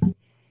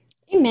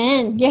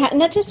 Amen. Yeah,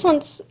 and that just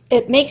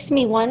it makes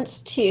me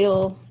want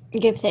to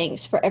give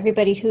thanks for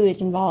everybody who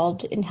is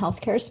involved in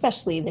healthcare,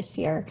 especially this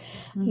year.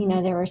 Mm-hmm. You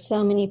know, there were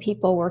so many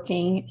people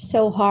working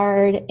so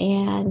hard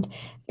and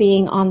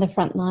being on the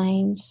front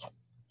lines,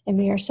 and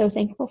we are so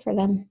thankful for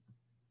them.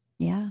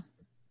 Yeah.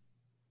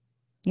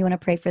 You want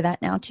to pray for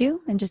that now too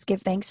and just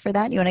give thanks for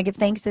that? You want to give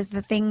thanks as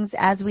the things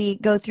as we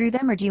go through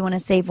them, or do you want to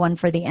save one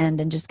for the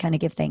end and just kind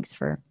of give thanks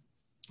for?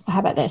 How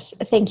about this?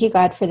 Thank you,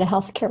 God, for the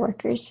healthcare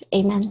workers.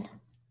 Amen.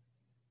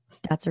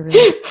 That's a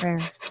really good prayer.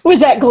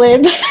 Was that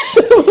glib?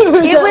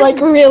 was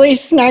like really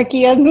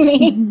snarky of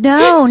me?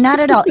 No, not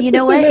at all. You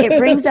know what? It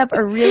brings up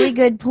a really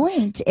good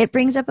point. It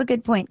brings up a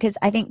good point because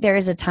I think there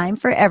is a time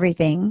for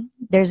everything.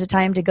 There's a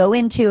time to go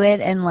into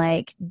it and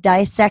like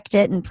dissect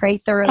it and pray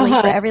thoroughly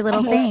for every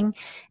little thing.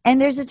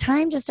 And there's a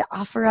time just to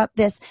offer up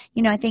this,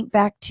 I think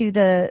back to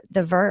the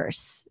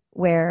verse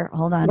where,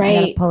 hold on, I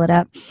gotta pull it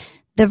up.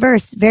 The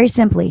verse, very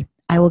simply,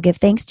 I will give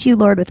thanks to you,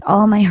 Lord, with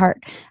all my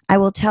heart. I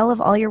will tell of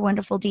all your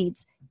wonderful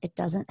deeds. It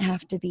doesn't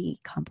have to be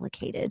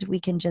complicated. We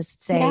can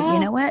just say, you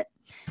know what?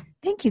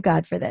 Thank you,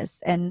 God, for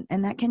this. And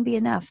that can be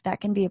enough.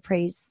 That can be a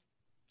praise.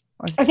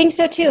 I think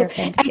so too.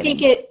 I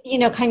think it,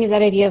 kind of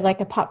that idea of like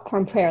a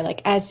popcorn prayer,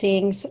 like as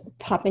things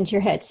pop into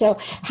your head. So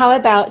how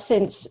about,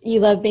 since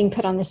you love being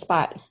put on the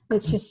spot,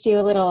 let's just do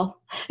a little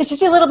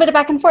bit of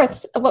back and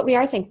forth of what we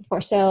are thankful for.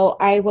 So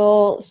I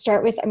will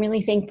start with, I'm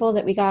really thankful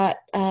that we got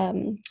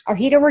our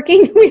heater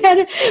working. We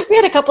had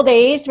a couple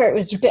days where it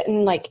was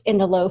getting like in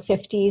the low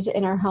 50s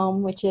in our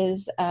home, which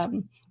is,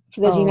 for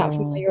those of you not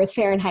familiar with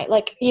Fahrenheit,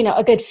 like,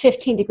 a good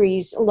 15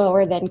 degrees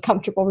lower than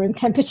comfortable room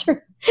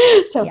temperature.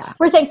 So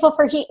we're thankful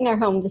for heat in our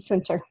home this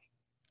winter.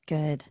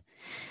 Good.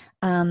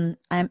 I'm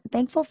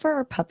thankful for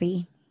our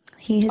puppy.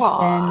 He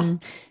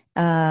has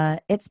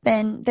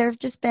been, there have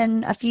just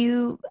been a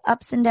few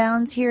ups and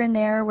downs here and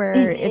there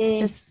where it's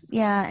just,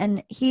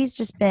 and he's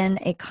just been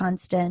a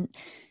constant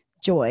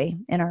joy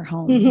in our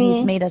home.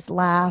 He's made us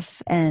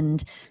laugh,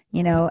 and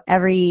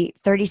every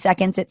 30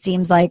 seconds it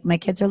seems like my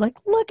kids are like,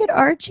 look at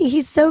Archie,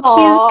 he's so cute.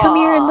 Aww. Come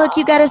here and look,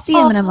 you got to see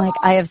him. And I'm like,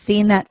 I have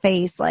seen that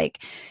face,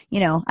 like,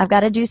 I've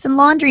got to do some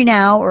laundry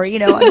now, or I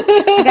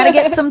got to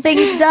get some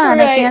things done.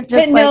 Right. I can't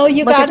just no,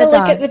 you look got to at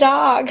look at the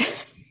dog.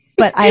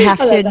 But I have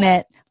to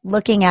admit,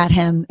 looking at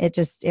him,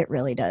 it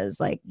really does.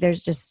 Like,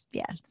 there's just,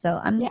 so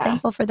I'm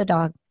thankful for the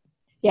dog.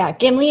 Yeah,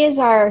 Gimli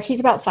is he's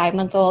about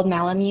 5-month-old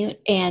Malamute,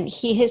 and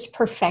he has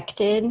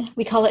perfected,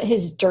 we call it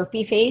his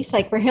derpy face,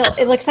 like where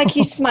it looks like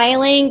he's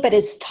smiling, but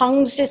his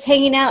tongue's just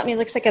hanging out, and he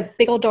looks like a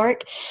big old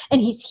dork, and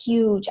he's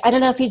huge. I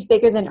don't know if he's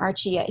bigger than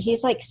Archie yet.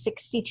 He's like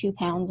 62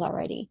 pounds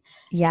already.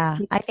 Yeah,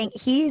 I think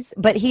he's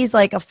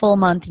like a full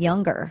month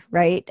younger,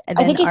 right?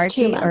 I think he's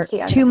Archie, 2 months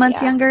younger. 2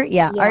 months younger?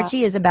 Yeah,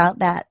 Archie is about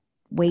that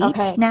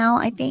weight now,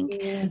 I think,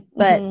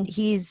 but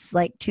he's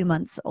like 2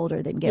 months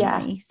older than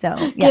Gimli. So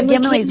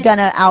Gimli's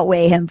gonna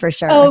outweigh him for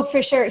sure. Oh,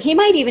 for sure. He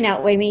might even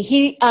outweigh me.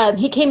 He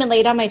came and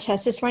laid on my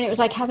chest this morning. It was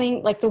like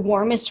having like the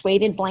warmest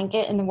weighted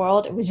blanket in the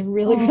world. It was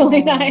really,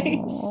 really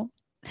nice.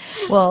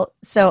 Well,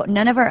 so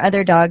none of our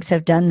other dogs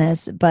have done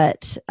this,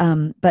 but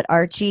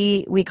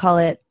Archie, we call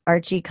it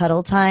Archie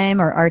cuddle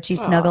time or Archie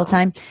snuggle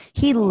time.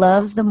 He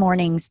loves the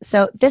mornings.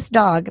 So this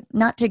dog,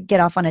 not to get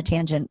off on a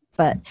tangent,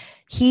 but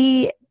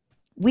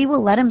we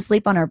will let him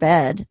sleep on our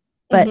bed,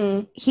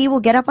 but he will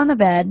get up on the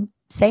bed,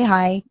 say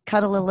hi,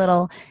 cuddle a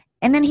little,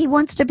 and then he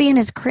wants to be in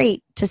his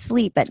crate to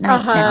sleep at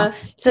night now.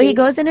 So he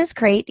goes in his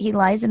crate, he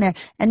lies in there,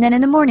 and then in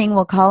the morning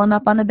we'll call him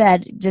up on the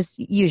bed, just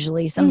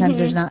usually, sometimes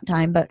there's not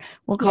time, but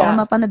we'll call him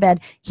up on the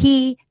bed.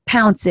 He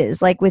pounces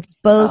like with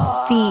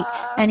both feet,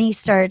 and he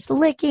starts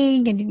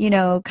licking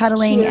and,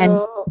 cuddling, and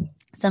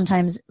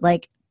sometimes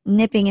like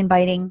nipping and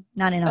biting,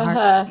 not in a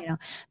hard,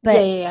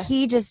 but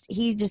he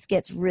just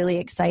gets really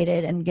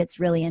excited and gets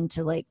really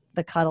into like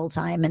the cuddle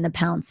time and the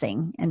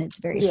pouncing, and it's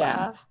very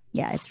fun.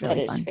 Yeah, it's really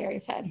fun. It is very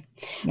fun.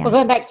 Yeah. Well,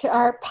 going back to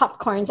our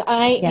popcorns,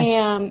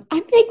 I'm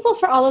thankful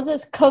for all of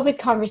those COVID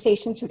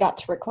conversations we got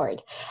to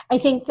record. I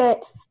think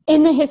that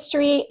in the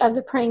history of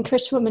the Praying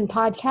Christian Woman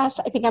podcast,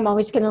 I think I'm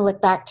always going to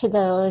look back to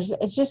those.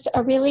 It's just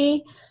a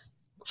really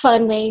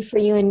fun way for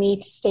you and me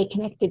to stay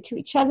connected to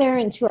each other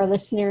and to our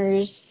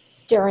listeners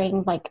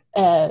during like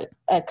a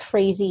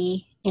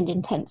crazy and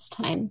intense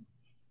time.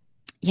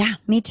 Yeah,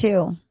 me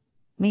too.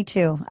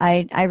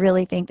 I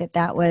really think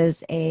that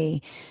was a,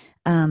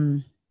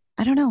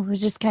 I don't know, it was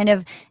just kind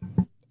of,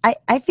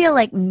 I feel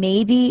like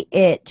maybe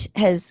it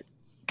has,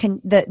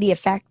 the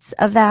effects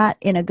of that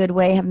in a good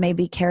way have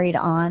maybe carried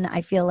on. I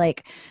feel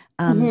like,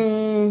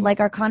 like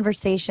our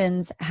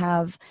conversations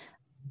have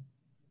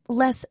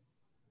less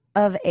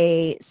of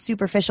a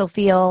superficial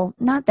feel.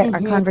 Not that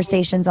our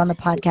conversations on the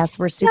podcast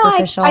were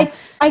superficial. No,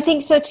 I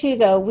think so too,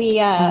 though. We've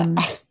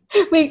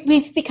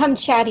become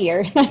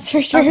chattier. That's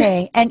for sure.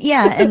 Okay. And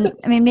and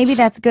I mean, maybe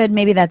that's good.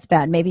 Maybe that's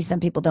bad. Maybe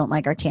some people don't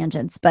like our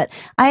tangents, but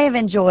I have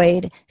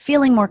enjoyed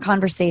feeling more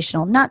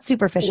conversational, not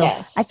superficial.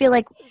 Yes. I feel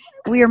like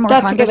we are more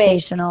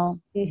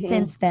conversational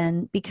since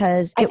then,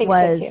 because it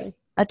was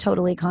a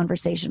totally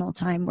conversational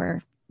time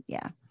where,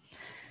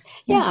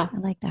 I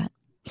like that.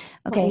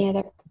 Okay. Any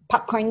other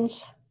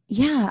popcorns?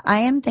 Yeah,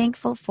 I am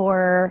thankful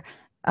for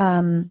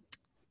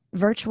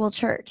virtual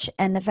church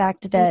and the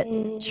fact that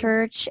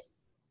church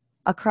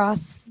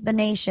across the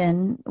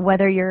nation,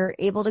 whether you're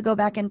able to go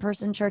back in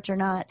person church or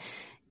not,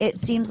 it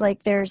seems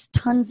like there's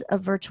tons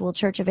of virtual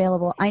church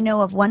available. I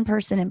know of one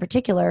person in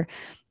particular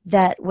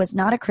that was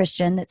not a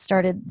Christian that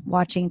started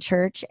watching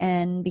church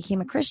and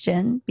became a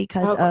Christian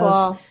because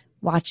of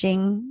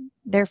watching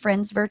their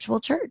friends' virtual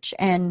church.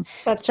 And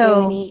that's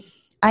really neat.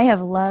 I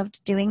have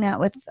loved doing that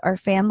with our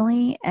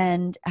family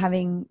and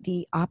having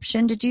the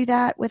option to do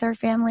that with our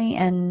family.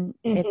 And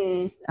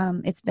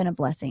it's been a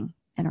blessing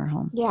in our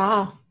home.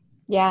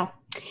 Yeah.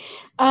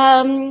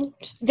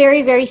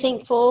 Very, very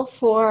thankful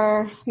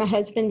for my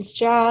husband's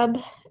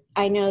job.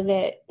 I know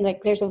that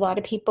like there's a lot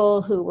of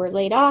people who were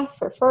laid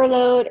off or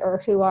furloughed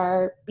or who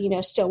are,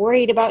 still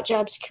worried about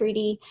job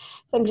security.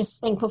 So I'm just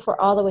thankful for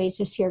all the ways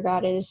this year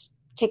God is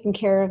taking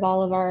care of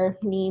all of our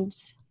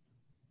needs.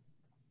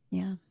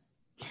 Yeah.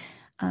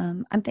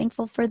 I'm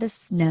thankful for the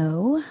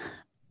snow.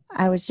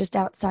 I was just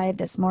outside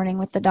this morning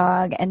with the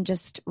dog and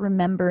just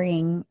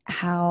remembering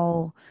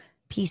how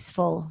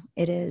peaceful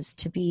it is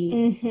to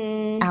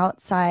be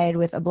outside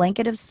with a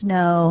blanket of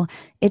snow.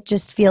 It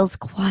just feels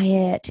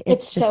quiet.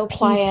 It's just so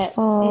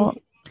peaceful.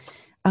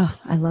 Oh,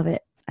 I love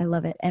it.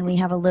 And we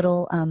have a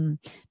little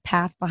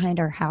path behind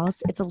our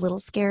house. It's a little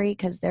scary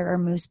because there are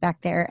moose back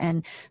there,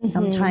 and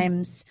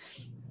sometimes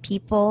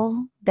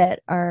people that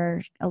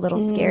are a little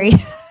scary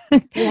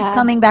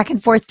coming back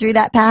and forth through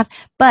that path.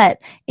 But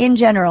in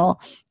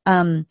general,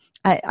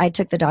 I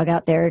took the dog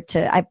out there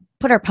I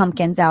put our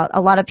pumpkins out.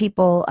 A lot of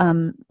people,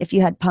 if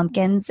you had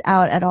pumpkins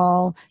out at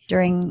all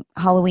during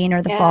Halloween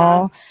or the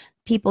fall,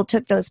 people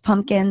took those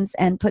pumpkins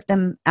and put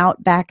them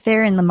out back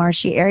there in the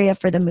marshy area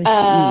for the moose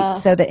to eat,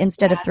 so that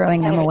instead of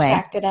throwing them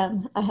away.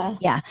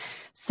 Yeah.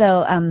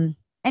 So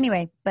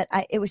anyway, but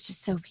it was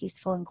just so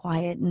peaceful and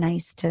quiet and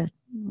nice to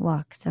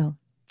walk. So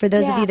for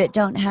those of you that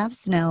don't have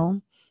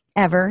snow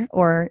ever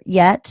or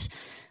yet,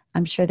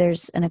 I'm sure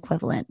there's an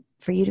equivalent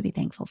for you to be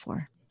thankful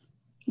for.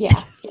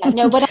 Yeah.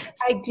 No, but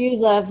I do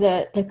love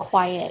the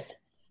quiet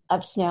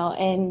of snow.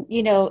 And,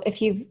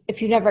 if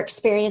you've never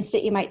experienced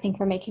it, you might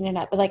think we're making it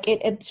up, but like it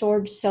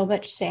absorbs so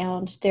much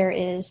sound. There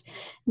is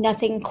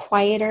nothing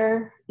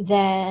quieter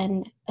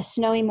than a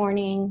snowy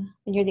morning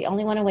when you're the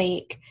only one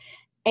awake.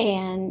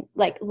 And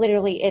like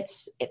literally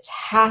it's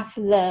half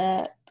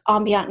the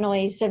ambient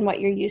noise than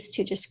what you're used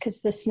to, just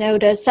because the snow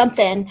does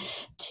something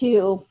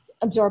to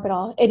absorb it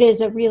all. It is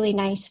a really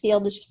nice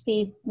feel to just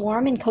be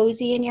warm and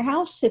cozy in your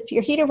house if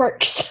your heater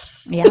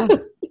works. Yeah.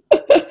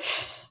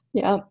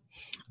 Yeah.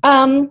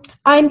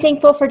 I'm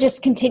thankful for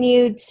just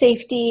continued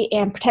safety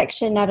and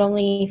protection, not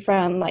only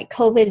from like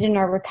COVID and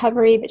our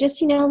recovery, but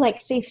just, like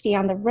safety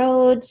on the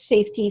road,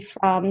 safety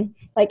from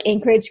like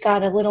Anchorage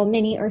got a little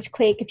mini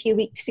earthquake a few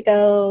weeks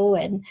ago,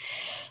 and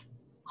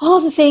all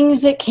the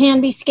things that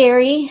can be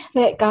scary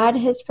that God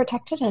has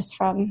protected us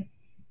from.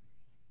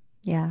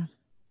 Yeah.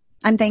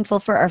 I'm thankful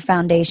for our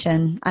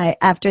foundation.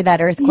 After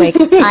that earthquake,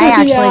 I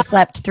actually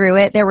slept through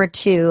it. There were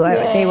two.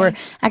 They were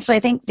actually, I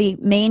think the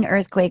main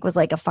earthquake was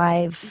like a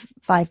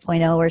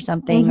 5.0 or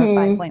something, or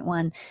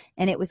 5.1.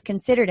 And it was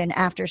considered an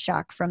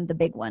aftershock from the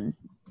big one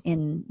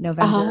in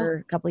November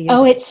a couple years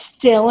ago. It's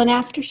still an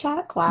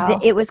aftershock? Wow.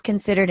 It was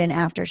considered an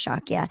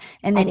aftershock, yeah.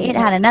 And then it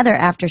had another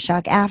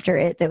aftershock after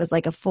it that was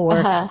like a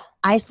 4.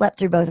 I slept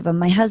through both of them.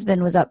 My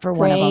husband was up for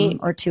one of them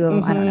or two of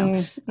them. I don't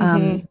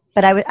know.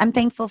 But I'm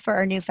thankful for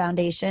our new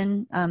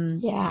foundation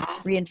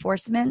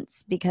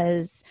reinforcements,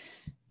 because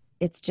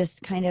it's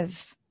just kind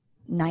of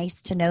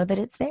nice to know that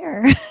it's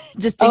there.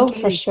 Just in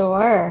case. For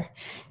sure.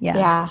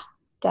 Yeah.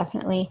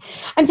 Definitely.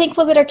 I'm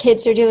thankful that our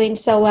kids are doing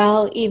so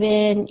well.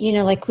 Even,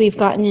 like we've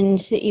gotten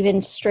into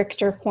even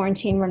stricter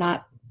quarantine. We're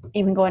not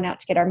even going out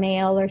to get our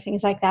mail or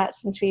things like that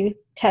since we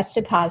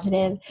tested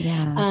positive.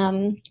 Yeah.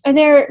 And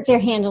they're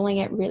handling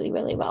it really,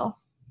 really well.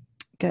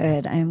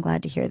 Good. I am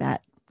glad to hear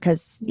that,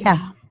 because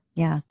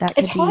that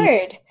it's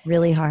hard.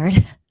 Really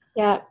hard.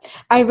 Yeah.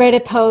 I read a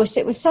post.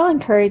 It was so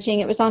encouraging.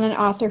 It was on an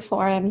author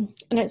forum,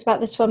 and it's about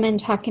this woman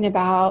talking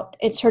about,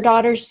 it's her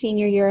daughter's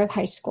senior year of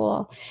high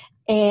school,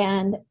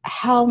 and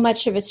how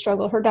much of a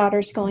struggle her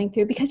daughter's going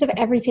through because of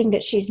everything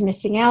that she's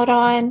missing out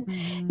on,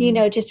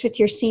 just with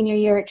your senior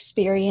year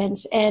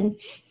experience. And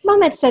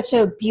Mom had such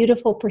a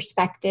beautiful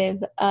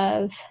perspective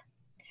of,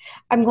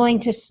 I'm going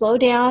to slow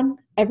down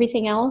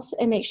everything else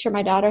and make sure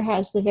my daughter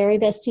has the very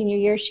best senior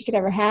year she could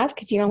ever have,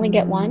 because you only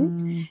get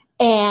one.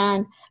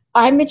 And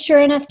I'm mature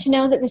enough to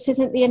know that this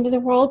isn't the end of the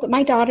world, but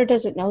my daughter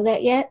doesn't know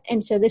that yet.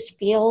 And so this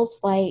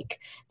feels like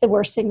the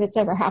worst thing that's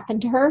ever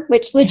happened to her,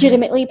 which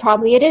legitimately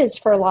probably it is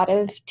for a lot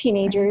of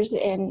teenagers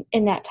in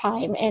that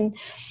time. And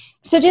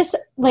so just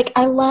like,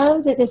 I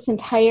love that this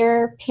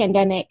entire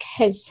pandemic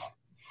has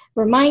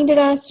reminded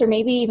us, or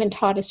maybe even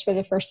taught us for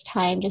the first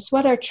time, just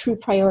what our true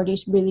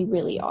priorities really,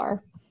 really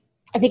are.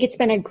 I think it's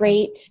been a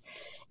great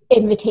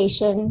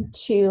invitation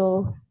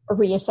to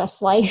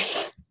reassess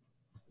life.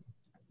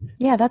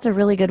 Yeah, that's a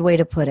really good way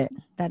to put it.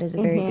 That is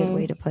a very good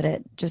way to put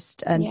it.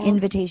 Just an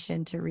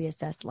invitation to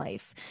reassess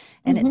life.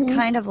 And it's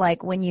kind of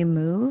like when you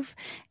move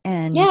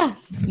and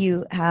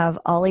you have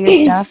all of your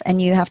stuff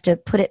and you have to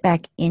put it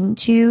back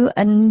into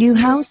a new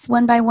house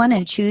one by one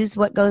and choose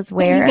what goes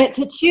where. You get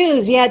to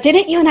choose. Yeah.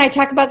 Didn't you and I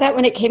talk about that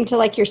when it came to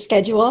like your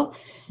schedule?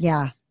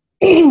 Yeah.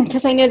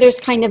 Because I know there's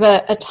kind of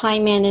a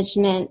time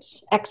management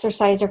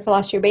exercise or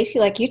philosophy.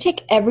 Basically, like you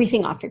take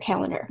everything off your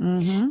calendar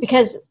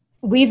because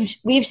we've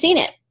seen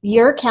it.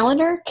 Your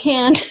calendar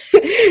can,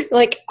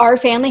 like our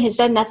family has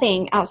done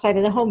nothing outside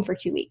of the home for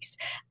 2 weeks.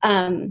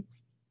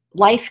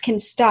 Life can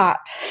stop.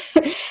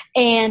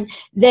 And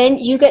then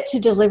you get to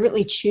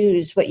deliberately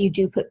choose what you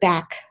do put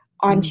back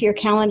onto your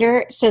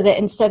calendar, so that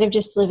instead of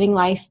just living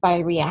life by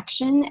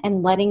reaction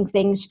and letting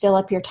things fill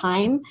up your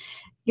time,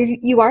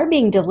 you are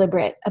being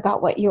deliberate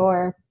about what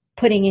you're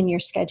putting in your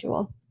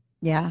schedule.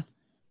 Yeah.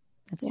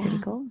 That's pretty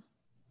cool.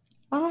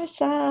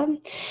 Awesome.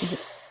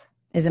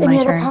 Is it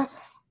my turn?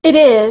 It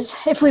is,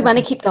 if we want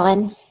to keep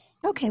going.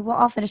 Okay, well,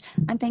 I'll finish.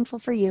 I'm thankful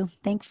for you.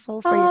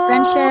 Thankful for your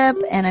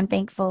friendship, and I'm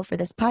thankful for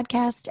this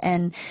podcast.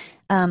 And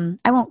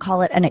I won't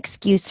call it an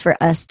excuse for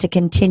us to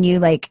continue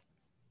like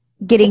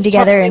getting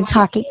together and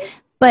talking,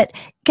 but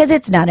because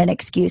it's not an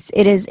excuse.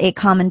 It is a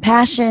common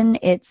passion.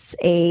 It's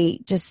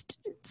just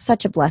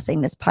such a blessing.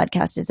 This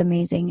podcast is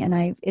amazing,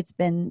 and it's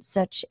been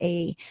such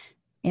an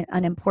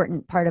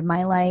important part of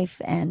my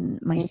life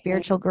and my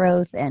spiritual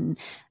growth. And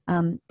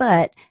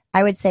but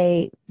I would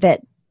say that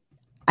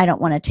I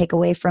don't want to take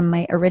away from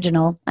my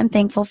original. I'm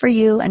thankful for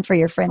you and for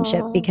your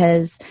friendship,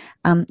 because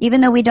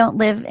even though we don't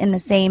live in the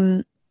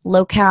same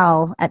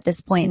locale at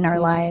this point in our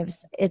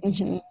lives, it's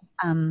just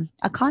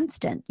a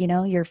constant.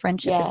 Your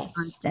friendship is a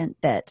constant,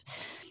 that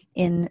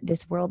in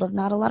this world of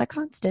not a lot of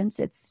constants,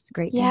 it's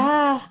great to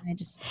have. I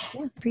just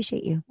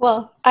appreciate you.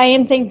 Well, I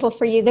am thankful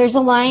for you. There's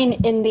a line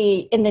in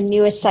the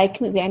newest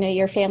Psych movie. I know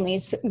your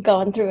family's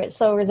going through it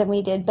slower than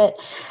we did, but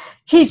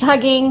he's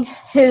hugging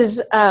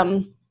his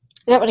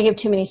I don't want to give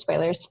too many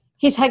spoilers.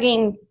 He's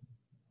hugging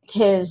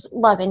his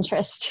love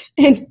interest.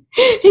 And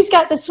he's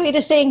got the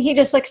sweetest thing. He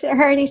just looks at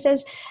her and he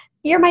says,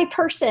 "You're my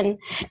person."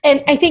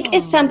 And I think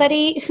it's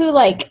somebody who,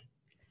 like,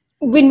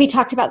 when we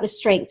talked about the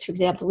strengths, for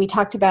example, we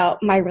talked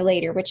about my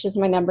relator, which is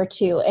my number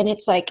 2. And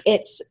it's like,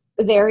 it's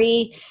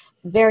very,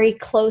 very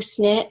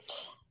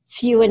close-knit,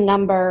 few in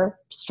number,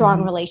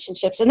 strong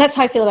relationships. And that's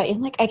how I feel about you.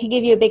 I'm like, I could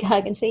give you a big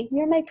hug and say,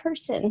 "You're my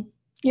person.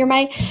 You're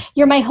my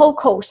whole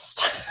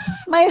coast."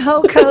 My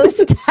whole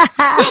coast.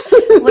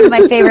 One of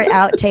my favorite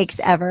outtakes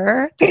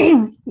ever.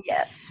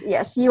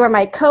 Yes. You are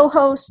my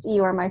co-host.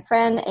 You are my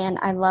friend. And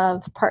I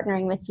love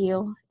partnering with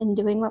you in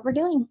doing what we're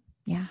doing.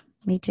 Yeah,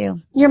 me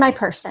too. You're my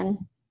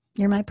person.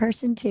 You're my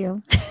person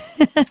too.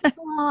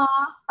 All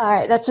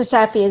right. That's as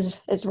happy as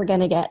we're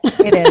going to get.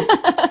 It is.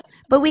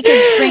 But we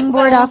can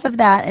springboard off of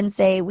that and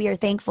say, we are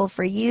thankful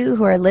for you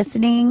who are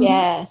listening.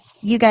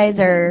 Yes. You guys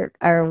are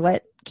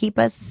what keep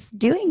us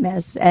doing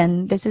this.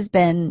 And this has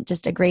been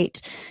just a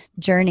great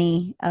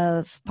journey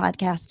of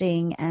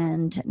podcasting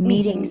and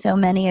meeting so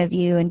many of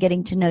you and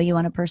getting to know you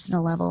on a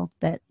personal level.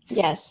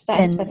 Yes,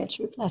 that's been a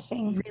true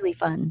blessing. Really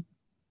fun.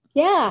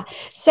 Yeah.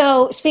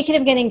 So speaking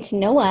of getting to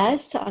know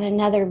us on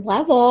another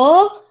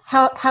level,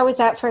 how was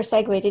that for a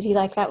segue? Did you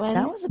like that one?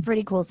 That was a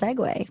pretty cool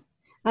segue.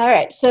 All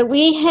right. So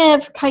we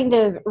have kind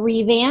of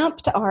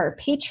revamped our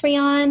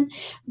Patreon.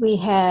 We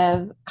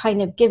have kind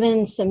of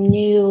given some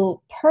new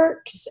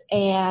perks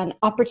and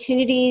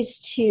opportunities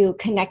to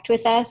connect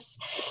with us.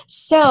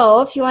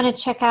 So if you want to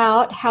check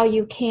out how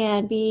you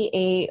can be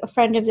a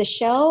friend of the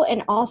show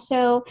and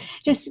also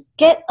just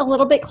get a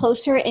little bit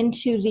closer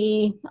into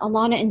the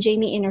Alana and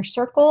Jamie inner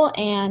circle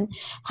and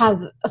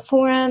have a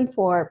forum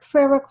for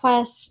prayer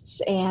requests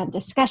and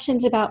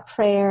discussions about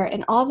prayer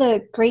and all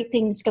the great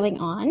things going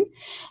on,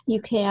 you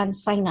can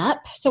sign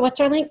up. So what's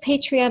our link?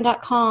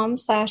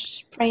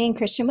 Patreon.com/praying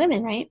Christian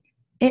women, right?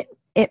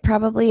 It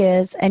probably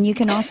is. And you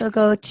can also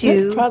go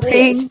to the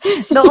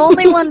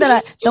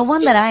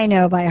one that I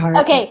know by heart.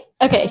 Okay.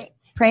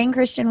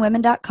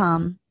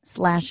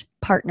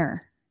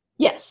 prayingchristianwomen.com/partner.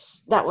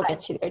 Yes, that will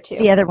get you there too.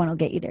 The other one will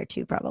get you there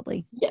too,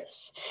 probably.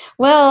 Yes.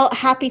 Well,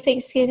 happy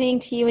Thanksgiving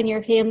to you and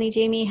your family,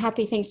 Jamie.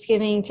 Happy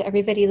Thanksgiving to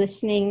everybody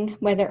listening,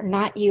 whether or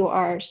not you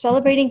are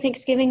celebrating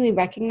Thanksgiving. We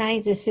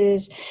recognize this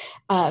is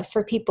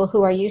for people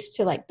who are used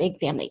to like big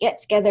family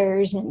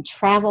get-togethers and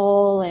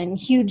travel and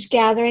huge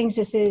gatherings.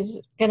 This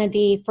is going to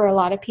be for a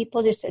lot of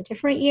people just a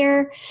different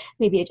year,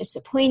 maybe a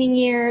disappointing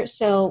year.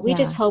 So we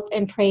just hope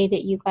and pray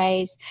that you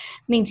guys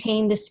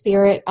maintain the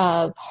spirit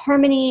of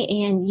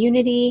harmony and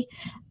unity.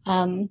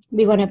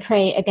 We want to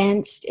pray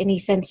against any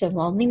sense of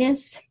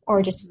loneliness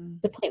or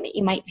disappointment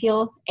you might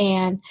feel.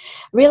 And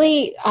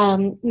really,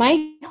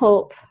 my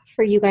hope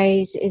for you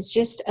guys is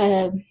just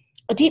a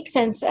deep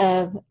sense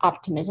of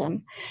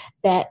optimism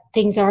that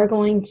things are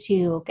going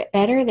to get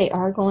better. They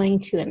are going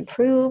to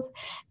improve.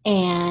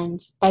 And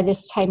by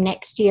this time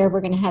next year, we're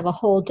going to have a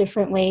whole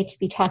different way to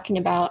be talking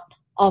about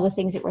all the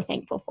things that we're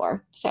thankful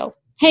for. So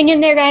hang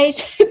in there,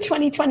 guys.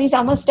 2020 is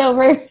almost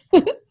over.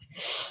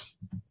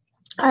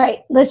 All right,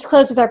 let's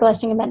close with our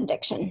blessing and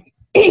benediction.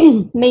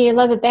 May your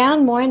love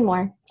abound more and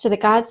more, so that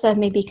God's love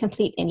may be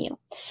complete in you.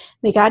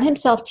 May God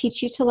himself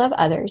teach you to love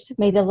others.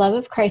 May the love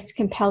of Christ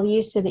compel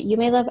you so that you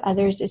may love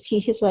others as he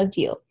has loved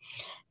you.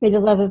 May the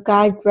love of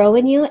God grow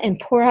in you and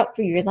pour out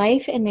through your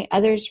life, and may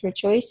others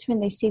rejoice when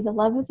they see the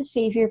love of the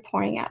Savior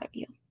pouring out of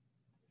you.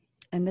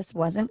 And this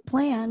wasn't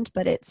planned,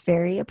 but it's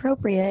very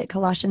appropriate.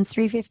 Colossians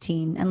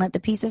 3:15, and let the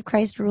peace of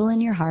Christ rule in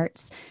your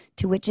hearts,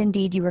 to which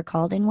indeed you were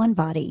called in one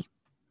body,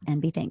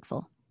 and be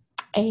thankful.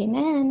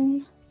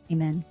 Amen.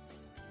 Amen.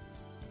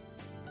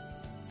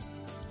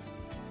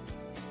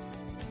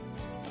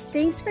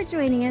 Thanks for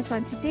joining us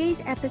on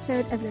today's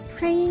episode of the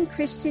Praying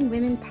Christian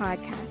Women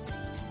podcast.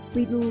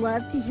 We'd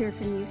love to hear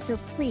from you, so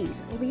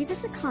please leave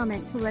us a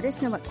comment to let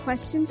us know what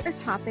questions or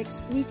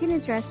topics we can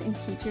address in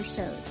future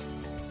shows.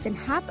 Then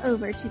hop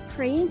over to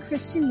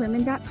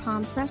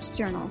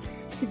prayingchristianwomen.com/journal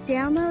to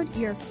download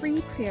your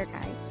free prayer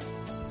guide.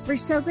 We're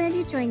so glad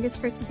you joined us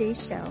for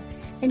today's show,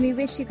 and we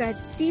wish you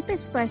God's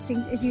deepest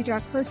blessings as you draw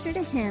closer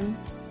to him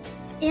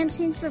and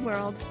change the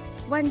world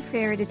one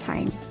prayer at a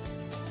time.